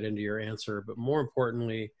pattern that into your answer. But more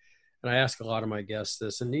importantly, and I ask a lot of my guests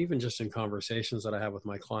this, and even just in conversations that I have with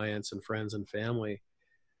my clients and friends and family,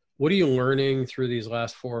 what are you learning through these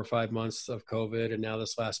last 4 or 5 months of COVID, and now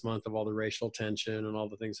this last month of all the racial tension and all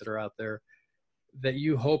the things that are out there, that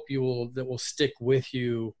you hope that will stick with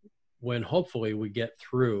you when hopefully we get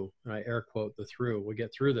through, and I air quote the through, we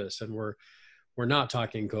get through this, and we're we're not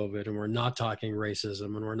talking COVID, and we're not talking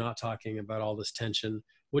racism, and we're not talking about all this tension,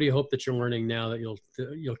 what do you hope that you're learning now that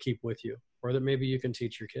you'll keep with you, or that maybe you can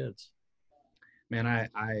teach your kids? Man,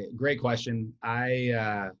 great question.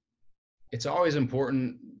 It's always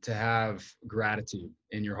important to have gratitude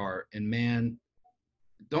in your heart. And man,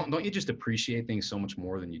 don't you just appreciate things so much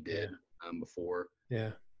more than you did before? Yeah.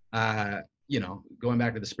 Going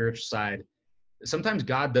back to the spiritual side, sometimes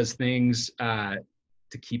God does things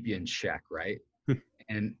to keep you in check, right?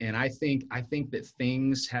 and I think that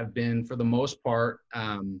things have been, for the most part,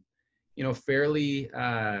 fairly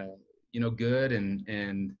good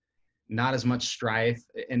and not as much strife.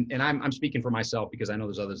 And I'm speaking for myself, because I know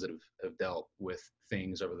there's others that have dealt with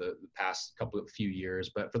things over the past few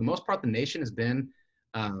years. But for the most part, the nation has been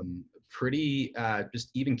pretty just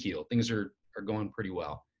even keel. Things are going pretty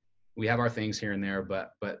well. We have our things here and there,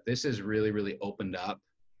 but this has really, really opened up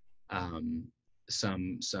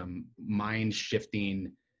some mind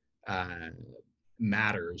shifting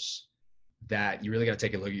matters that you really got to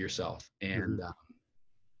take a look at yourself. And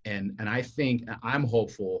and I think I'm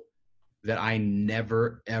hopeful that I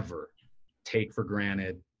never ever take for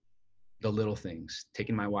granted the little things.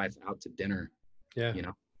 Taking my wife out to dinner,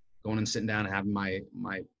 going and sitting down and having my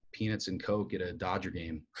peanuts and Coke at a Dodger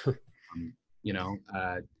game,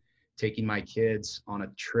 taking my kids on a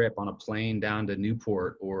trip on a plane down to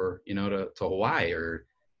Newport or, to Hawaii, or,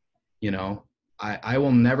 I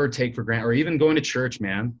will never take for granted, or even going to church,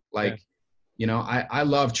 man. Like, I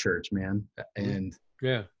love church, man. And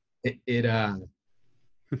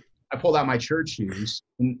I pulled out my church shoes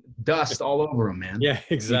and dust all over them, man. Yeah,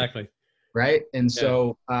 exactly. Right. And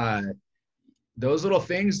so those little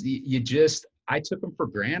things, I took them for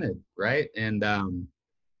granted. Right. And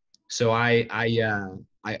so I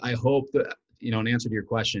hope that, in answer to your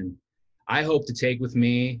question, I hope to take with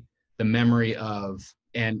me the memory of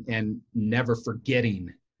and never forgetting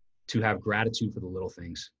to have gratitude for the little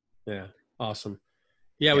things. Yeah. Awesome.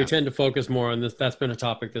 Yeah, we tend to focus more on this. That's been a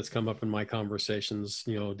topic that's come up in my conversations,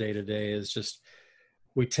 day to day, is just,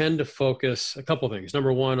 we tend to focus a couple things.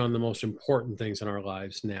 Number one, on the most important things in our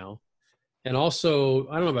lives now. And also,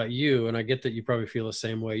 I don't know about you, and I get that you probably feel the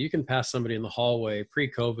same way. You can pass somebody in the hallway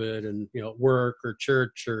pre-COVID and, at work or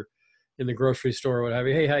church or in the grocery store or what have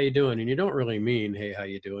you. Hey, how you doing? And you don't really mean, hey, how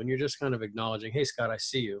you doing? You're just kind of acknowledging, hey, Scott, I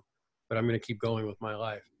see you, but I'm going to keep going with my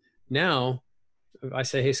life. Now, I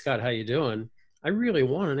say, hey, Scott, how you doing? I really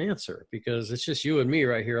want an answer, because it's just you and me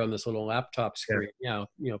right here on this little laptop screen. Yeah.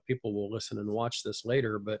 People will listen and watch this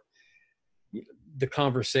later, but the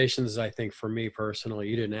conversations, I think, for me personally,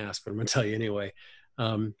 you didn't ask, but I'm going to tell you anyway,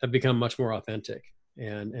 have become much more authentic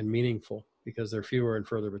and meaningful, because they're fewer and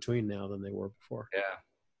further between now than they were before. Yeah.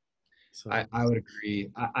 So I would agree.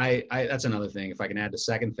 I that's another thing. If I can add the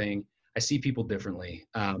second thing, I see people differently.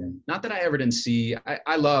 Not that I ever didn't see,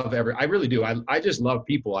 I really do. I just love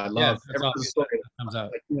people. I love every story that comes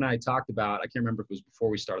out. Like you and I talked about, I can't remember if it was before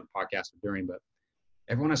we started the podcast or during, but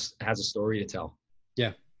everyone has a story to tell.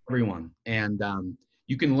 Yeah. Everyone. And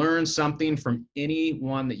you can learn something from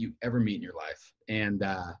anyone that you ever meet in your life. And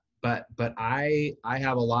but I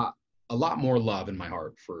have a lot more love in my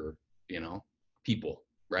heart for, people,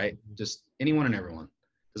 right? Just anyone and everyone.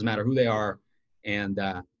 Doesn't matter who they are. And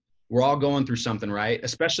we're all going through something, right?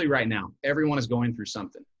 Especially right now. Everyone is going through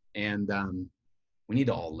something. And we need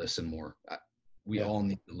to all listen more. We all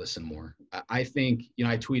need to listen more. I think,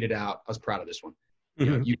 I tweeted out, I was proud of this one.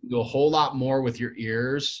 You can do a whole lot more with your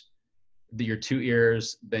ears, your 2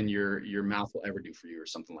 ears, than your mouth will ever do for you, or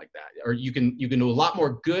something like that. Or you can do a lot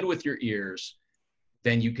more good with your ears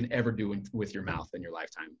than you can ever do with your mouth in your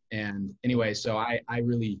lifetime. And anyway, so I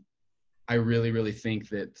really think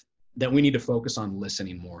that we need to focus on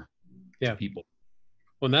listening more. To people.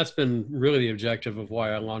 Well, and that's been really the objective of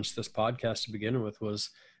why I launched this podcast to begin with,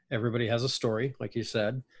 was everybody has a story, like you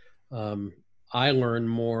said. I learn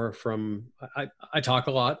more from, I talk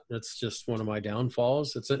a lot. That's just one of my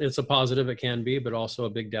downfalls. It's a positive, it can be, but also a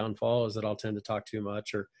big downfall is that I'll tend to talk too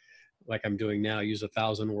much, or like I'm doing now, use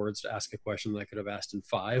 1,000 words to ask a question that I could have asked in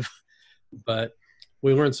 5. But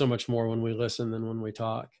we learn so much more when we listen than when we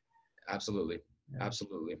talk. Absolutely.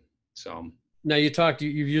 Absolutely. So now you've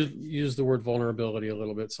used the word vulnerability a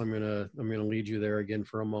little bit, so I'm gonna lead you there again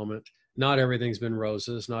for a moment. Not everything's been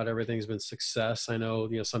roses. Not everything's been success. I know,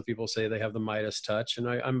 some people say they have the Midas touch, and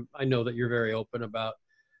I know that you're very open about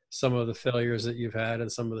some of the failures that you've had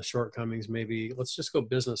and some of the shortcomings. Maybe let's just go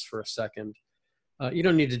business for a second. You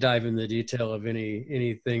don't need to dive into the detail of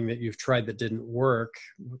anything that you've tried that didn't work,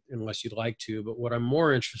 unless you'd like to. But what I'm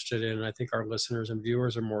more interested in, and I think our listeners and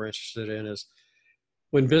viewers are more interested in, is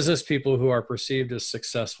when business people who are perceived as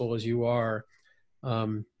successful as you are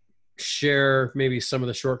share maybe some of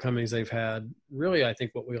the shortcomings they've had, really, I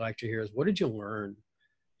think what we like to hear is, what did you learn?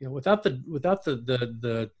 You know, without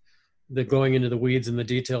the going into the weeds and the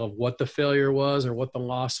detail of what the failure was or what the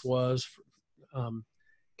loss was.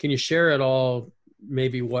 Can you share at all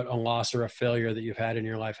maybe what a loss or a failure that you've had in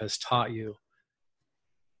your life has taught you?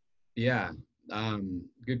 Yeah.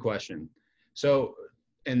 Good question. So,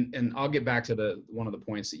 and I'll get back to one of the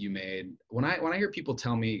points that you made. When I hear people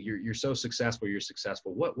tell me you're so successful, you're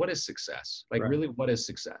successful, what is success? Like, Right. really, what is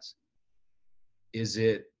success? Is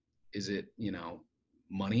it, you know,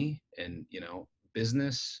 money and, you know,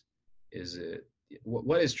 business? Is it,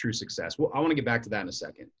 what is true success? Well, I want to get back to that in a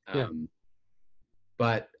second. Yeah.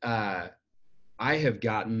 But I have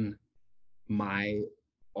gotten my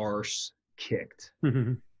arse kicked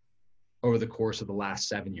over the course of the last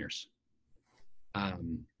 7 years.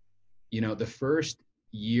 You know, the first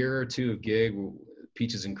year or two of gig,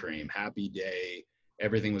 peaches and cream, happy day,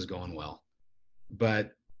 everything was going well.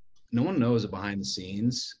 But no one knows that behind the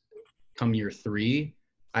scenes, come year 3,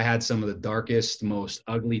 I had some of the darkest, most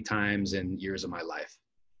ugly times and years of my life.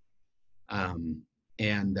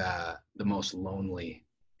 And the most lonely.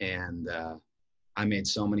 And I made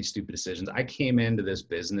so many stupid decisions. I came into this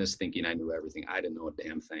business thinking I knew everything. I didn't know a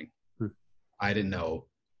damn thing. I didn't know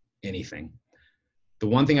anything. The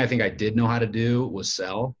one thing I think I did know how to do was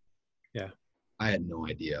sell. Yeah. I had no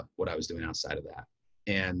idea what I was doing outside of that.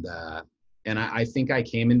 And I think I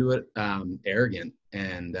came into it arrogant.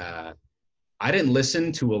 And I didn't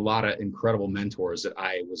listen to a lot of incredible mentors that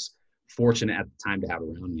I was fortunate at the time to have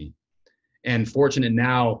around me. And fortunate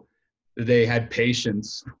now they had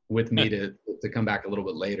patience with me to come back a little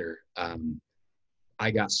bit later.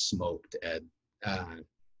 I got smoked, Ed.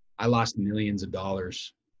 I lost millions of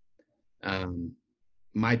dollars.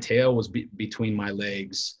 My tail was between my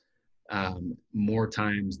legs more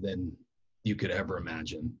times than you could ever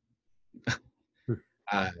imagine.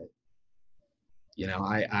 You know,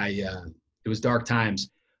 it was dark times,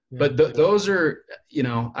 but those are, you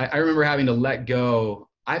know, I remember having to let go.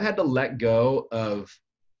 I've had to let go of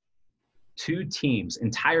 2 teams,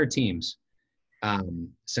 entire teams,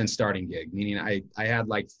 since starting gig, meaning I had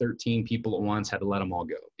like 13 people at once, had to let them all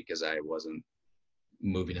go because I wasn't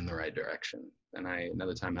moving in the right direction. And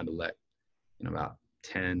another time had to let, you know, about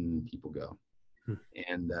 10 people go.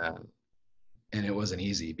 And it wasn't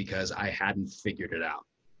easy because I hadn't figured it out.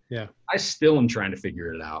 Yeah. I still am trying to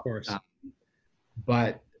figure it out. Of course.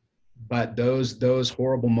 But those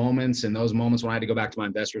horrible moments and those moments when I had to go back to my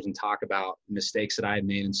investors and talk about mistakes that I had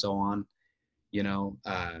made and so on, you know,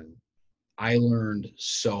 I learned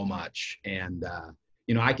so much. And,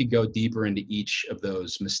 you know, I could go deeper into each of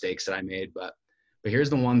those mistakes that I made, but here's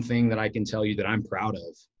the one thing that I can tell you that I'm proud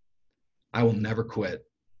of. I will never quit.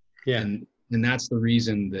 Yeah. And that's the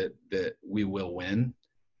reason that we will win.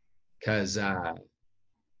 Cause, I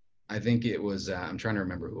think it was, I'm trying to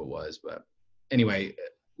remember who it was, but anyway,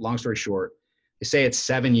 long story short, they say it's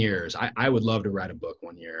 7 years. I would love to write a book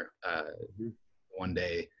one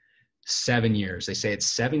day, 7 years. They say it's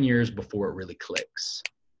 7 years before it really clicks,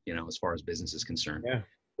 you know, as far as business is concerned. Yeah.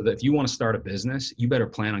 So that if you want to start a business, you better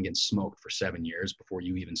plan on getting smoked for 7 years before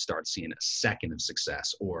you even start seeing a second of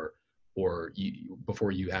success or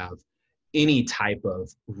before you have any type of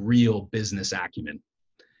real business acumen.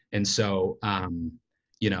 And so,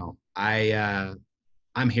 you know,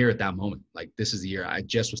 I'm here at that moment. Like, this is the year. I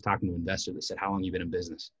just was talking to an investor that said, how long you been in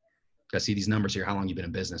business? I see these numbers here. How long you been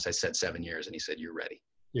in business? I said 7 years. And he said, you're ready.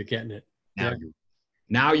 You're getting it.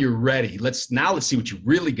 Now you're ready. Let's see what you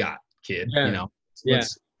really got, kid. Yeah. You know,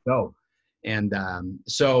 let's go. And,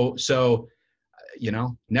 so, you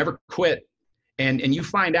know, never quit. And you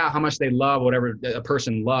find out how much they love whatever a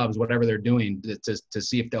person loves, whatever they're doing to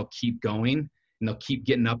see if they'll keep going and they'll keep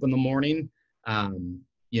getting up in the morning.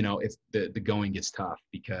 You know, if the going gets tough,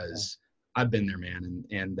 because I've been there, man.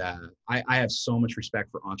 And I have so much respect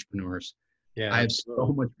for entrepreneurs. Yeah. I have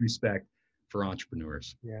so much respect for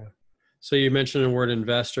entrepreneurs. Yeah. So you mentioned the word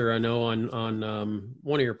investor. I know on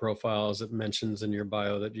one of your profiles, it mentions in your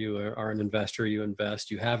bio that you are an investor, you invest,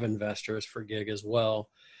 you have investors for gig as well.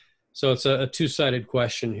 So it's a two-sided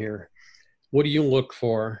question here. What do you look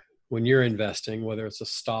for when you're investing, whether it's a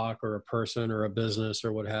stock or a person or a business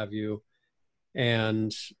or what have you?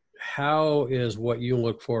 And how is what you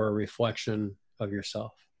look for a reflection of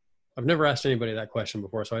yourself? I've never asked anybody that question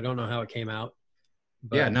before, so I don't know how it came out.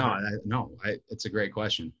 But, yeah, it's a great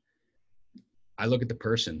question. I look at the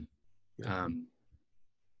person. I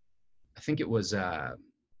think it was,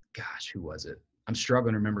 who was it? I'm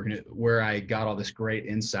struggling to remember where I got all this great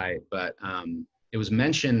insight, but it was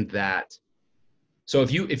mentioned that, so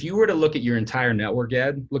if you were to look at your entire network,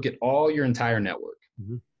 Ed, look at all your entire network.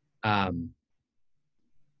 Mm-hmm.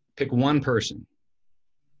 Pick one person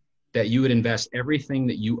that you would invest everything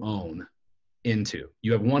that you own into.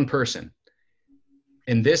 You have one person,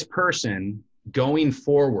 and this person going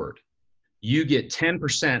forward, you get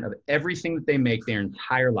 10% of everything that they make their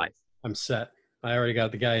entire life. I'm set. I already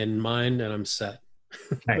got the guy in mind, and I'm set.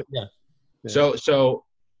 Okay. Yeah. So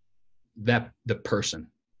that the person,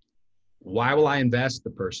 why will I invest the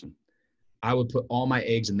person? I would put all my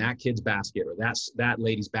eggs in that kid's basket, or that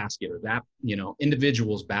lady's basket, or that,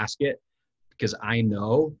 individual's basket, because I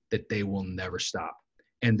know that they will never stop,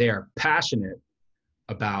 and they are passionate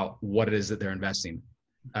about what it is that they're investing,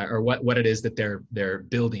 or what it is that they're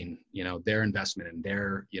building, their investment, and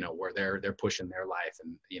their, where they're pushing their life,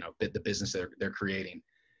 and, the business they're creating.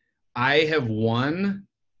 I have won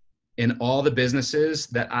in all the businesses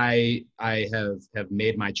that I have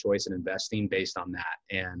made my choice in investing based on that.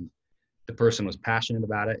 And the person was passionate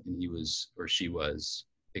about it, and he was, or she was,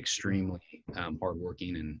 extremely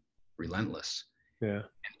hardworking and relentless. Yeah.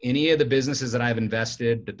 And any of the businesses that I've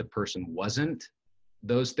invested that the person wasn't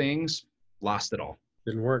those things, lost it all.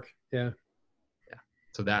 Didn't work. Yeah. Yeah.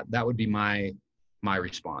 So that would be my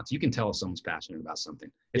response. You can tell if someone's passionate about something.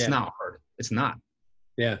 It's not hard. It's not.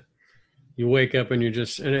 Yeah. You wake up and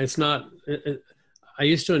and it's not, I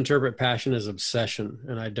used to interpret passion as obsession,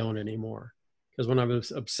 and I don't anymore. Because when I'm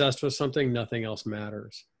obsessed with something, nothing else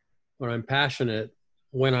matters. When I'm passionate,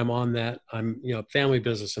 when I'm on that, I'm, family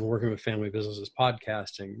business and working with family businesses,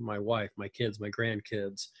 podcasting, my wife, my kids, my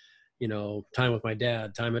grandkids, time with my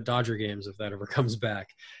dad, time at Dodger games, if that ever comes back.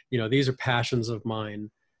 These are passions of mine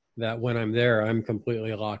that when I'm there, I'm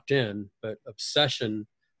completely locked in. But obsession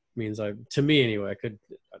means, to me anyway,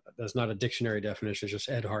 that's not a dictionary definition. It's just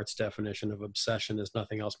Ed Hart's definition of obsession is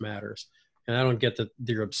nothing else matters. And I don't get that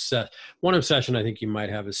you're obsessed. One obsession I think you might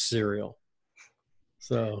have is cereal.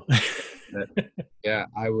 So yeah,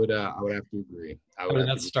 I would have to agree. How did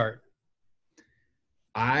that start?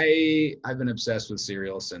 I've been obsessed with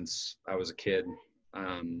cereal since I was a kid.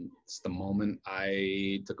 It's the moment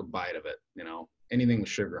I took a bite of it, anything with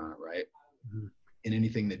sugar on it, right? Mm-hmm. And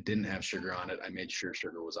anything that didn't have sugar on it, I made sure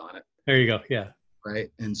sugar was on it. There you go. Yeah. Right.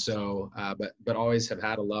 And so, but always have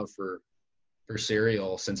had a love for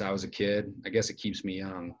cereal since I was a kid. I guess it keeps me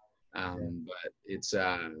young. But it's,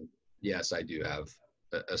 yes, I do have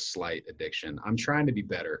a slight addiction. I'm trying to be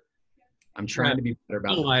better. I'm trying to be better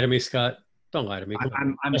about. Don't lie to me, Scott. Don't lie to me.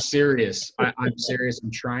 I'm serious. I'm serious.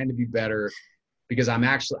 I'm trying to be better because I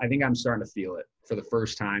think I'm starting to feel it for the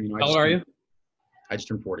first time. How old are you? I just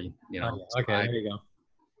turned 40, Okay, there you go.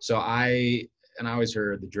 So I always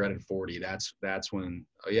heard the dreaded 40. That's when,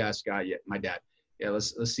 oh yeah, Scott, yeah, my dad. Yeah,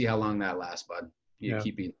 let's see how long that lasts, bud. You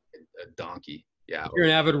keep being a donkey. Yeah. You're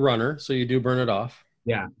an avid runner, so you do burn it off.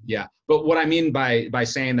 Yeah, yeah. But what I mean by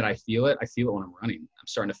saying that I feel it when I'm running. I'm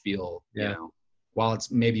starting to feel, while it's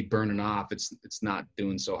maybe burning off, it's not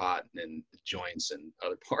doing so hot in the joints and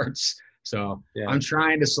other parts. So I'm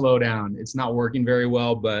trying to slow down. It's not working very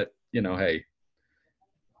well, but hey,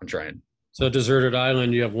 I'm trying. So deserted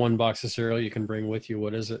island, you have one box of cereal you can bring with you.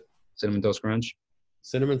 What is it? Cinnamon Toast Crunch.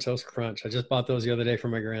 Cinnamon Toast Crunch. I just bought those the other day for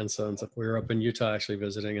my grandsons. We were up in Utah actually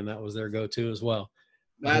visiting, and that was their go-to as well.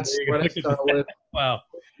 That's what I start with. Wow.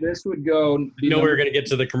 This would go. We were going to get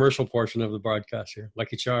to the commercial portion of the broadcast here.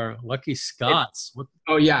 Lucky Scots.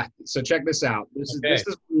 Oh yeah. So check this out. This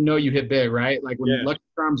is you hit big, right? Like when Lucky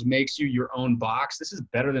Charms makes you your own box. This is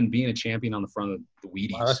better than being a champion on the front of the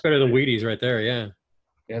Wheaties. Wow, that's better than Wheaties right there. Yeah.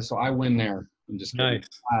 Yeah. So I win there. I'm just kidding.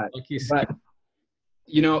 Nice. Lucky Scots.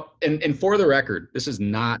 And for the record, this is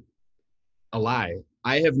not a lie.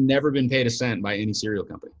 I have never been paid a cent by any cereal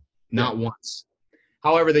company. Not once.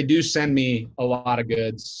 However, they do send me a lot of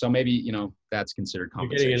goods, so maybe that's considered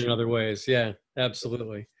compensation. You're getting it in other ways, yeah,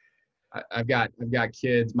 absolutely. I've got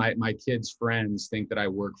kids. My kids' friends think that I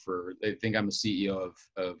work for. They think I'm the CEO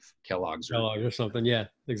of Kellogg's or something. Yeah,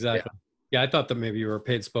 exactly. Yeah, I thought that maybe you were a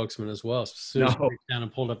paid spokesman as well. As soon as you reached down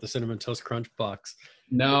and pulled up the Cinnamon Toast Crunch box.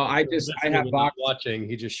 No, I have boxes. Watching.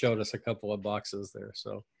 He just showed us a couple of boxes there.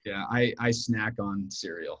 So yeah, I snack on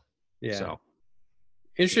cereal. Yeah. So.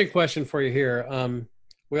 Interesting question for you here.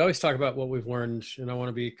 We always talk about what we've learned, and I want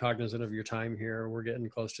to be cognizant of your time here. We're getting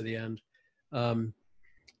close to the end.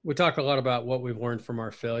 We talk a lot about what we've learned from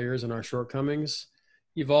our failures and our shortcomings.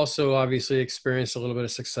 You've also obviously experienced a little bit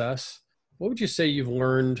of success. What would you say you've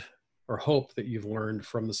learned or hope that you've learned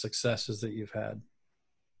from the successes that you've had?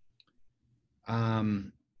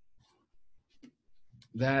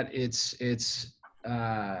 That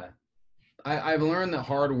I've learned that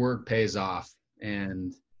hard work pays off,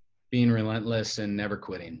 and being relentless and never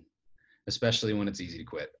quitting, especially when it's easy to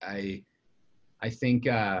quit. I think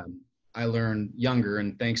I learned younger,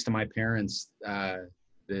 and thanks to my parents,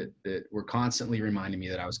 that were constantly reminding me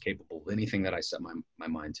that I was capable of anything that I set my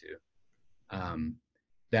mind to.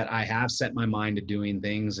 That I have set my mind to doing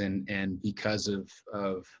things, and because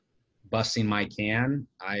of busting my can,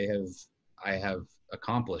 I have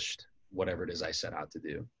accomplished whatever it is I set out to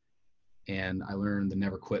do. And I learned the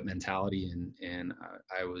never quit mentality, and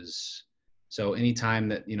I was, so anytime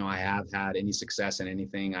that, you know, I have had any success in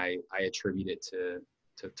anything, I attribute it to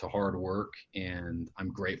hard work. And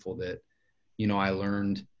I'm grateful that, you know, I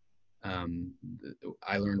learned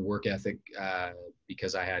work ethic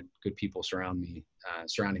because I had good people surrounding me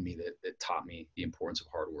that taught me the importance of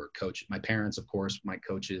hard work. My parents, of course, my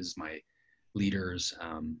coaches, my leaders,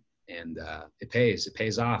 and it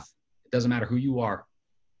pays off. It doesn't matter who you are,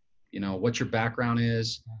 you know, what your background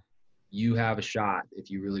is. You have a shot if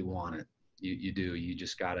you really want it. You do. You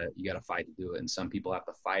just gotta fight to do it. And some people have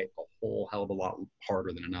to fight a whole hell of a lot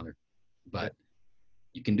harder than another, but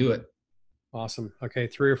you can do it. Awesome. Okay,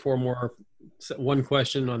 3 or 4 more. One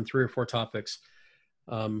question on 3 or 4 topics.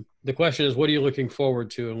 The question is, what are you looking forward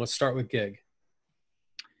to? And let's start with gig.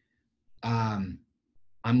 I'm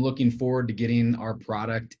looking forward to getting our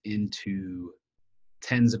product into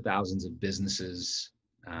tens of thousands of businesses,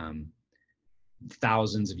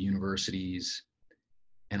 thousands of universities,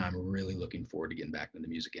 and I'm really looking forward to getting back into the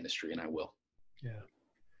music industry, and I will. Yeah.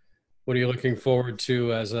 What are you looking forward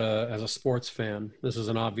to as a sports fan? This is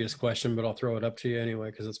an obvious question, but I'll throw it up to you anyway,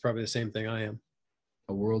 because it's probably the same thing I am.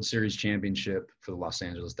 A World Series championship for the Los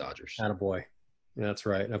Angeles Dodgers. Attaboy. That's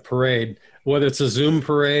right. A parade, whether it's a Zoom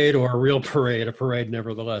parade or a real parade, a parade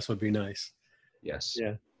nevertheless would be nice. Yes.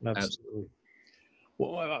 Yeah, absolutely.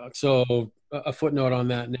 Well, so a footnote on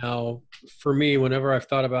that now. For me, whenever I've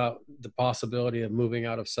thought about the possibility of moving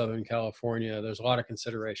out of Southern California, there's a lot of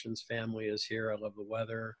considerations. Family is here. I love the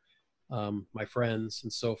weather. My friends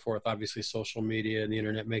and so forth. Obviously, social media and the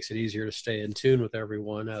internet makes it easier to stay in tune with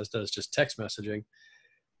everyone, as does just text messaging.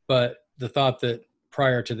 But the thought that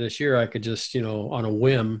prior to this year, I could just, you know, on a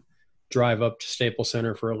whim, drive up to Staples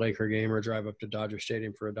Center for a Laker game or drive up to Dodger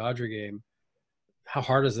Stadium for a Dodger game. How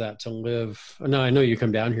hard is that to live? Now, I know you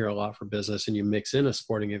come down here a lot for business and you mix in a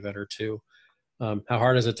sporting event or two. How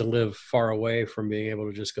hard is it to live far away from being able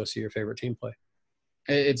to just go see your favorite team play?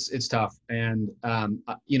 It's tough. And,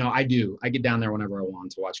 you know, I get down there whenever I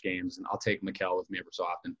want to watch games, and I'll take Mikkel with me every so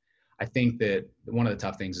often. I think that one of the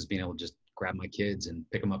tough things is being able to just grab my kids and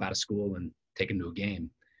pick them up out of school and take them to a game.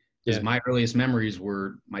 Because my earliest memories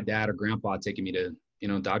were my dad or grandpa taking me to, you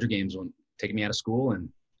know, Dodger games, taking me out of school and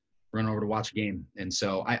run over to watch a game. And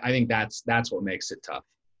so I think that's what makes it tough.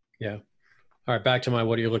 Yeah. All right. Back to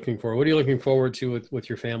what are you looking for? What are you looking forward to with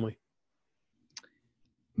your family?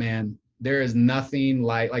 Man, there is nothing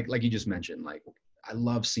like you just mentioned. Like, I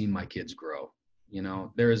love seeing my kids grow. You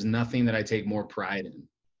know, there is nothing that I take more pride in.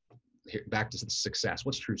 Here, back to success.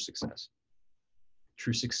 What's true success?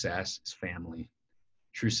 True success is family.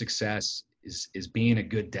 True success is being a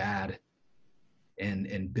good dad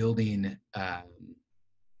and building a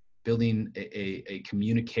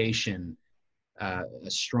communication, a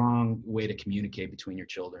strong way to communicate between your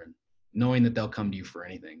children, knowing that they'll come to you for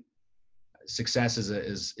anything. Success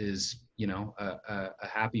is you know, a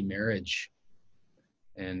happy marriage,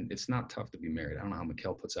 and it's not tough to be married. I don't know how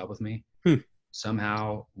Mikkel puts up with me.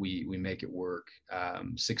 Somehow we make it work.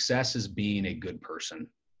 Success is being a good person,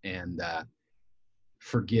 and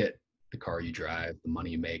forget the car you drive, the money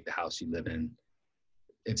you make, the house you live in.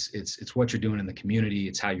 It's what you're doing in the community.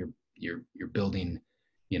 It's how you're building,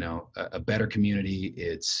 you know, a better community.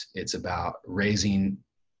 It's about raising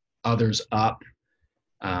others up,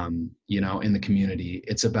 you know, in the community.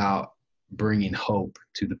 It's about bringing hope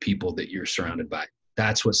to the people that you're surrounded by.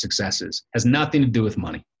 That's what success is. Has nothing to do with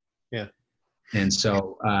money. Yeah. And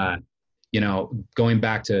so, you know, going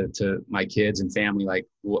back to my kids and family, like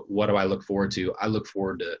what do I look forward to? I look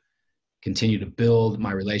forward to continue to build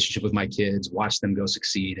my relationship with my kids, watch them go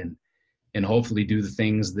succeed, and hopefully do the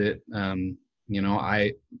things that, you know,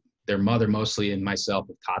 their mother mostly and myself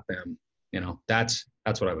have taught them. You know, that's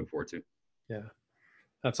what I look forward to. Yeah.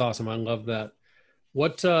 That's awesome. I love that.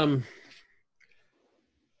 What,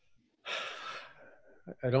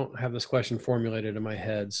 I don't have this question formulated in my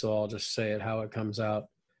head, so I'll just say it how it comes out.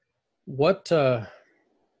 What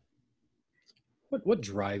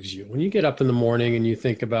drives you when you get up in the morning and you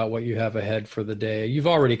think about what you have ahead for the day? You've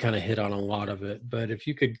already kind of hit on a lot of it, but if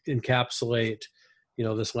you could encapsulate, you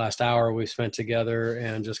know, this last hour we spent together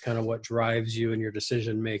and just kind of what drives you in your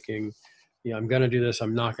decision making. You know, I'm going to do this,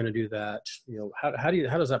 I'm not going to do that. You know, how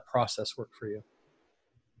does that process work for you?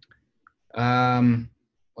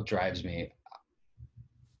 What drives me,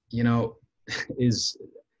 you know, is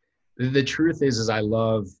The truth is I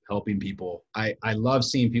love helping people. I love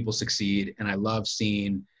seeing people succeed, and I love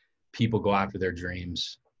seeing people go after their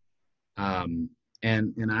dreams. And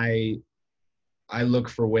I look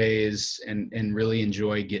for ways and really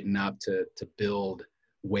enjoy getting up to build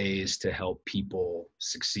ways to help people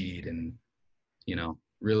succeed and,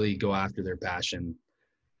 really go after their passion.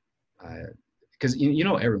 Because,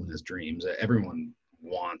 everyone has dreams. Everyone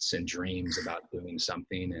wants and dreams about doing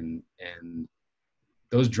something, and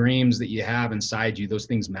those dreams that you have inside you, those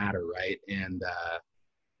things matter, right? And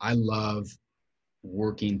I love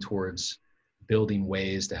working towards building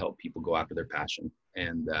ways to help people go after their passion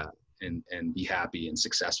and be happy and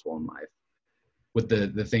successful in life with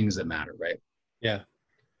the things that matter, right? Yeah.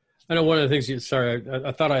 I know one of the things sorry,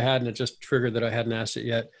 I thought I had, and it just triggered that I hadn't asked it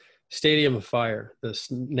yet. Stadium of Fire, this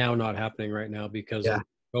now not happening right now because of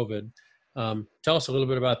COVID. Tell us a little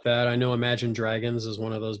bit about that. I know Imagine Dragons is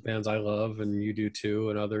one of those bands I love, and you do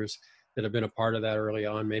too, and others that have been a part of that early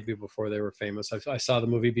on, maybe before they were famous. I saw the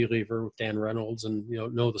movie Believer with Dan Reynolds and,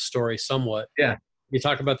 know the story somewhat. Yeah. You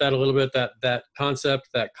talk about that a little bit, that concept,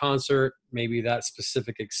 that concert, maybe that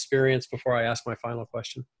specific experience before I ask my final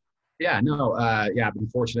question. Yeah, no, I've been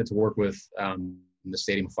fortunate to work with the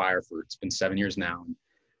Stadium of Fire it's been 7 years now. And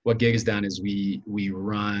what GIG has done is we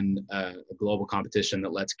run a global competition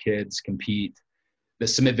that lets kids compete, that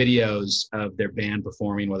submit videos of their band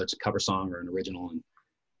performing, whether it's a cover song or an original, and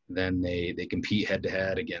then they compete head to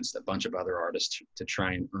head against a bunch of other artists to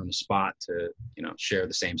try and earn a spot to, share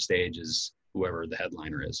the same stage as whoever the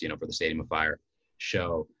headliner is, for the Stadium of Fire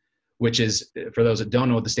show, which is, for those that don't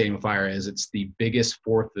know what the Stadium of Fire is, it's the biggest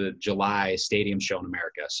 4th of July stadium show in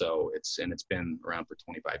America. So it's been around for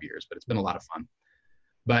 25 years, but it's been a lot of fun.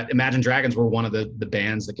 But Imagine Dragons were one of the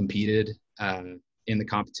bands that competed in the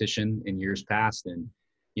competition in years past, and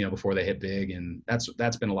before they hit big, and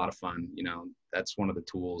that's been a lot of fun. That's one of the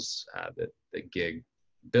tools that GIG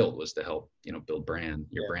built, was to help build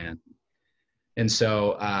your brand. And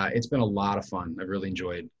so it's been a lot of fun. I've really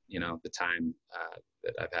enjoyed the time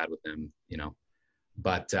that I've had with them.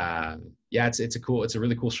 But it's a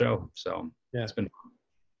really cool show. So it's been fun.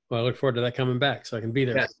 Well, I look forward to that coming back so I can be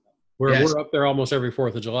there. Yes. We're up there almost every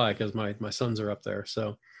 4th of July because my sons are up there.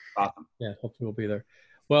 So awesome. Yeah, hopefully we'll be there.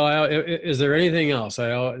 Well, is there anything else?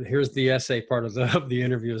 Here's the essay part of the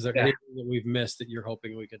interview. Is there anything that we've missed that you're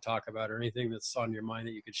hoping we could talk about, or anything that's on your mind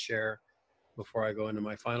that you could share before I go into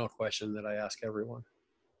my final question that I ask everyone?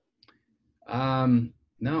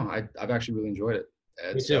 No, I've actually really enjoyed it,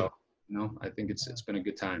 Ed. Me too. So, I think it's been a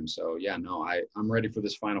good time. So I'm ready for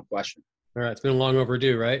this final question. All right. It's been long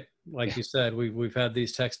overdue, right? Like you said, we've had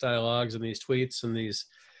these text dialogues and these tweets and these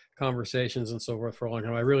conversations and so forth for a long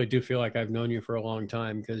time. I really do feel like I've known you for a long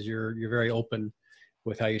time because you're very open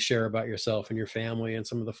with how you share about yourself and your family and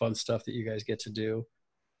some of the fun stuff that you guys get to do.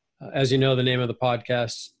 As you know, the name of the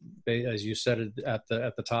podcast, as you said it at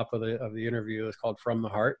the top of the interview, is called From the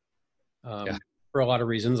Heart. For a lot of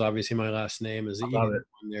reasons. Obviously, my last name is the easy one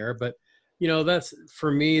there, but that's,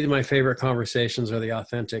 for me, my favorite conversations are the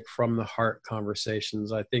authentic, from the heart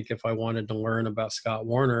conversations. I think if I wanted to learn about Scott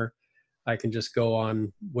Warner, I can just go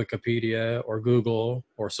on Wikipedia or Google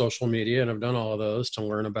or social media, and I've done all of those to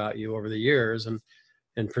learn about you over the years, and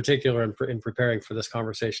in particular in preparing for this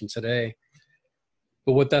conversation today.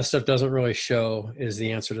 But what that stuff doesn't really show is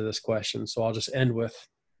the answer to this question. So I'll just end with,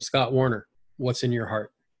 Scott Warner, what's in your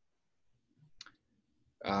heart?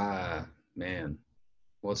 Man,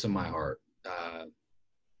 what's in my heart?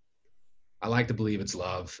 I like to believe it's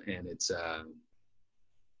love, and it's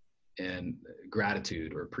and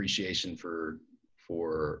gratitude or appreciation for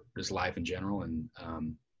just life in general. And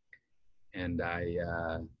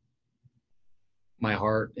my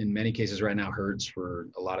heart in many cases right now hurts for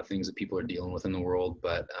a lot of things that people are dealing with in the world,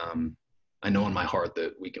 but I know in my heart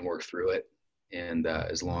that we can work through it. And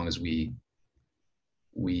as long as we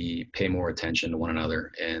pay more attention to one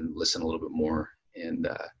another and listen a little bit more, and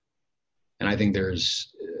I think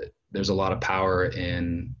there's a lot of power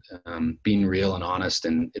in being real and honest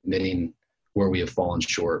and admitting where we have fallen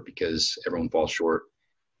short, because everyone falls short,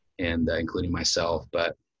 and including myself.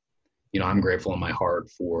 But I'm grateful in my heart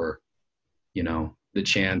for the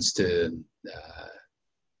chance to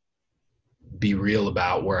be real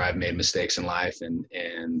about where I've made mistakes in life, and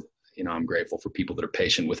I'm grateful for people that are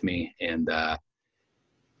patient with me, and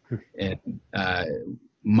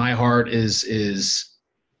my heart is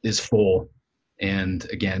full. And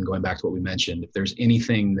again, going back to what we mentioned, if there's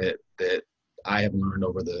anything that I have learned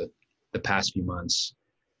over the past few months,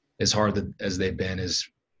 as hard as they've been, is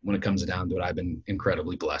when it comes down to it, I've been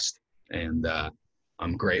incredibly blessed, and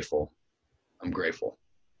I'm grateful.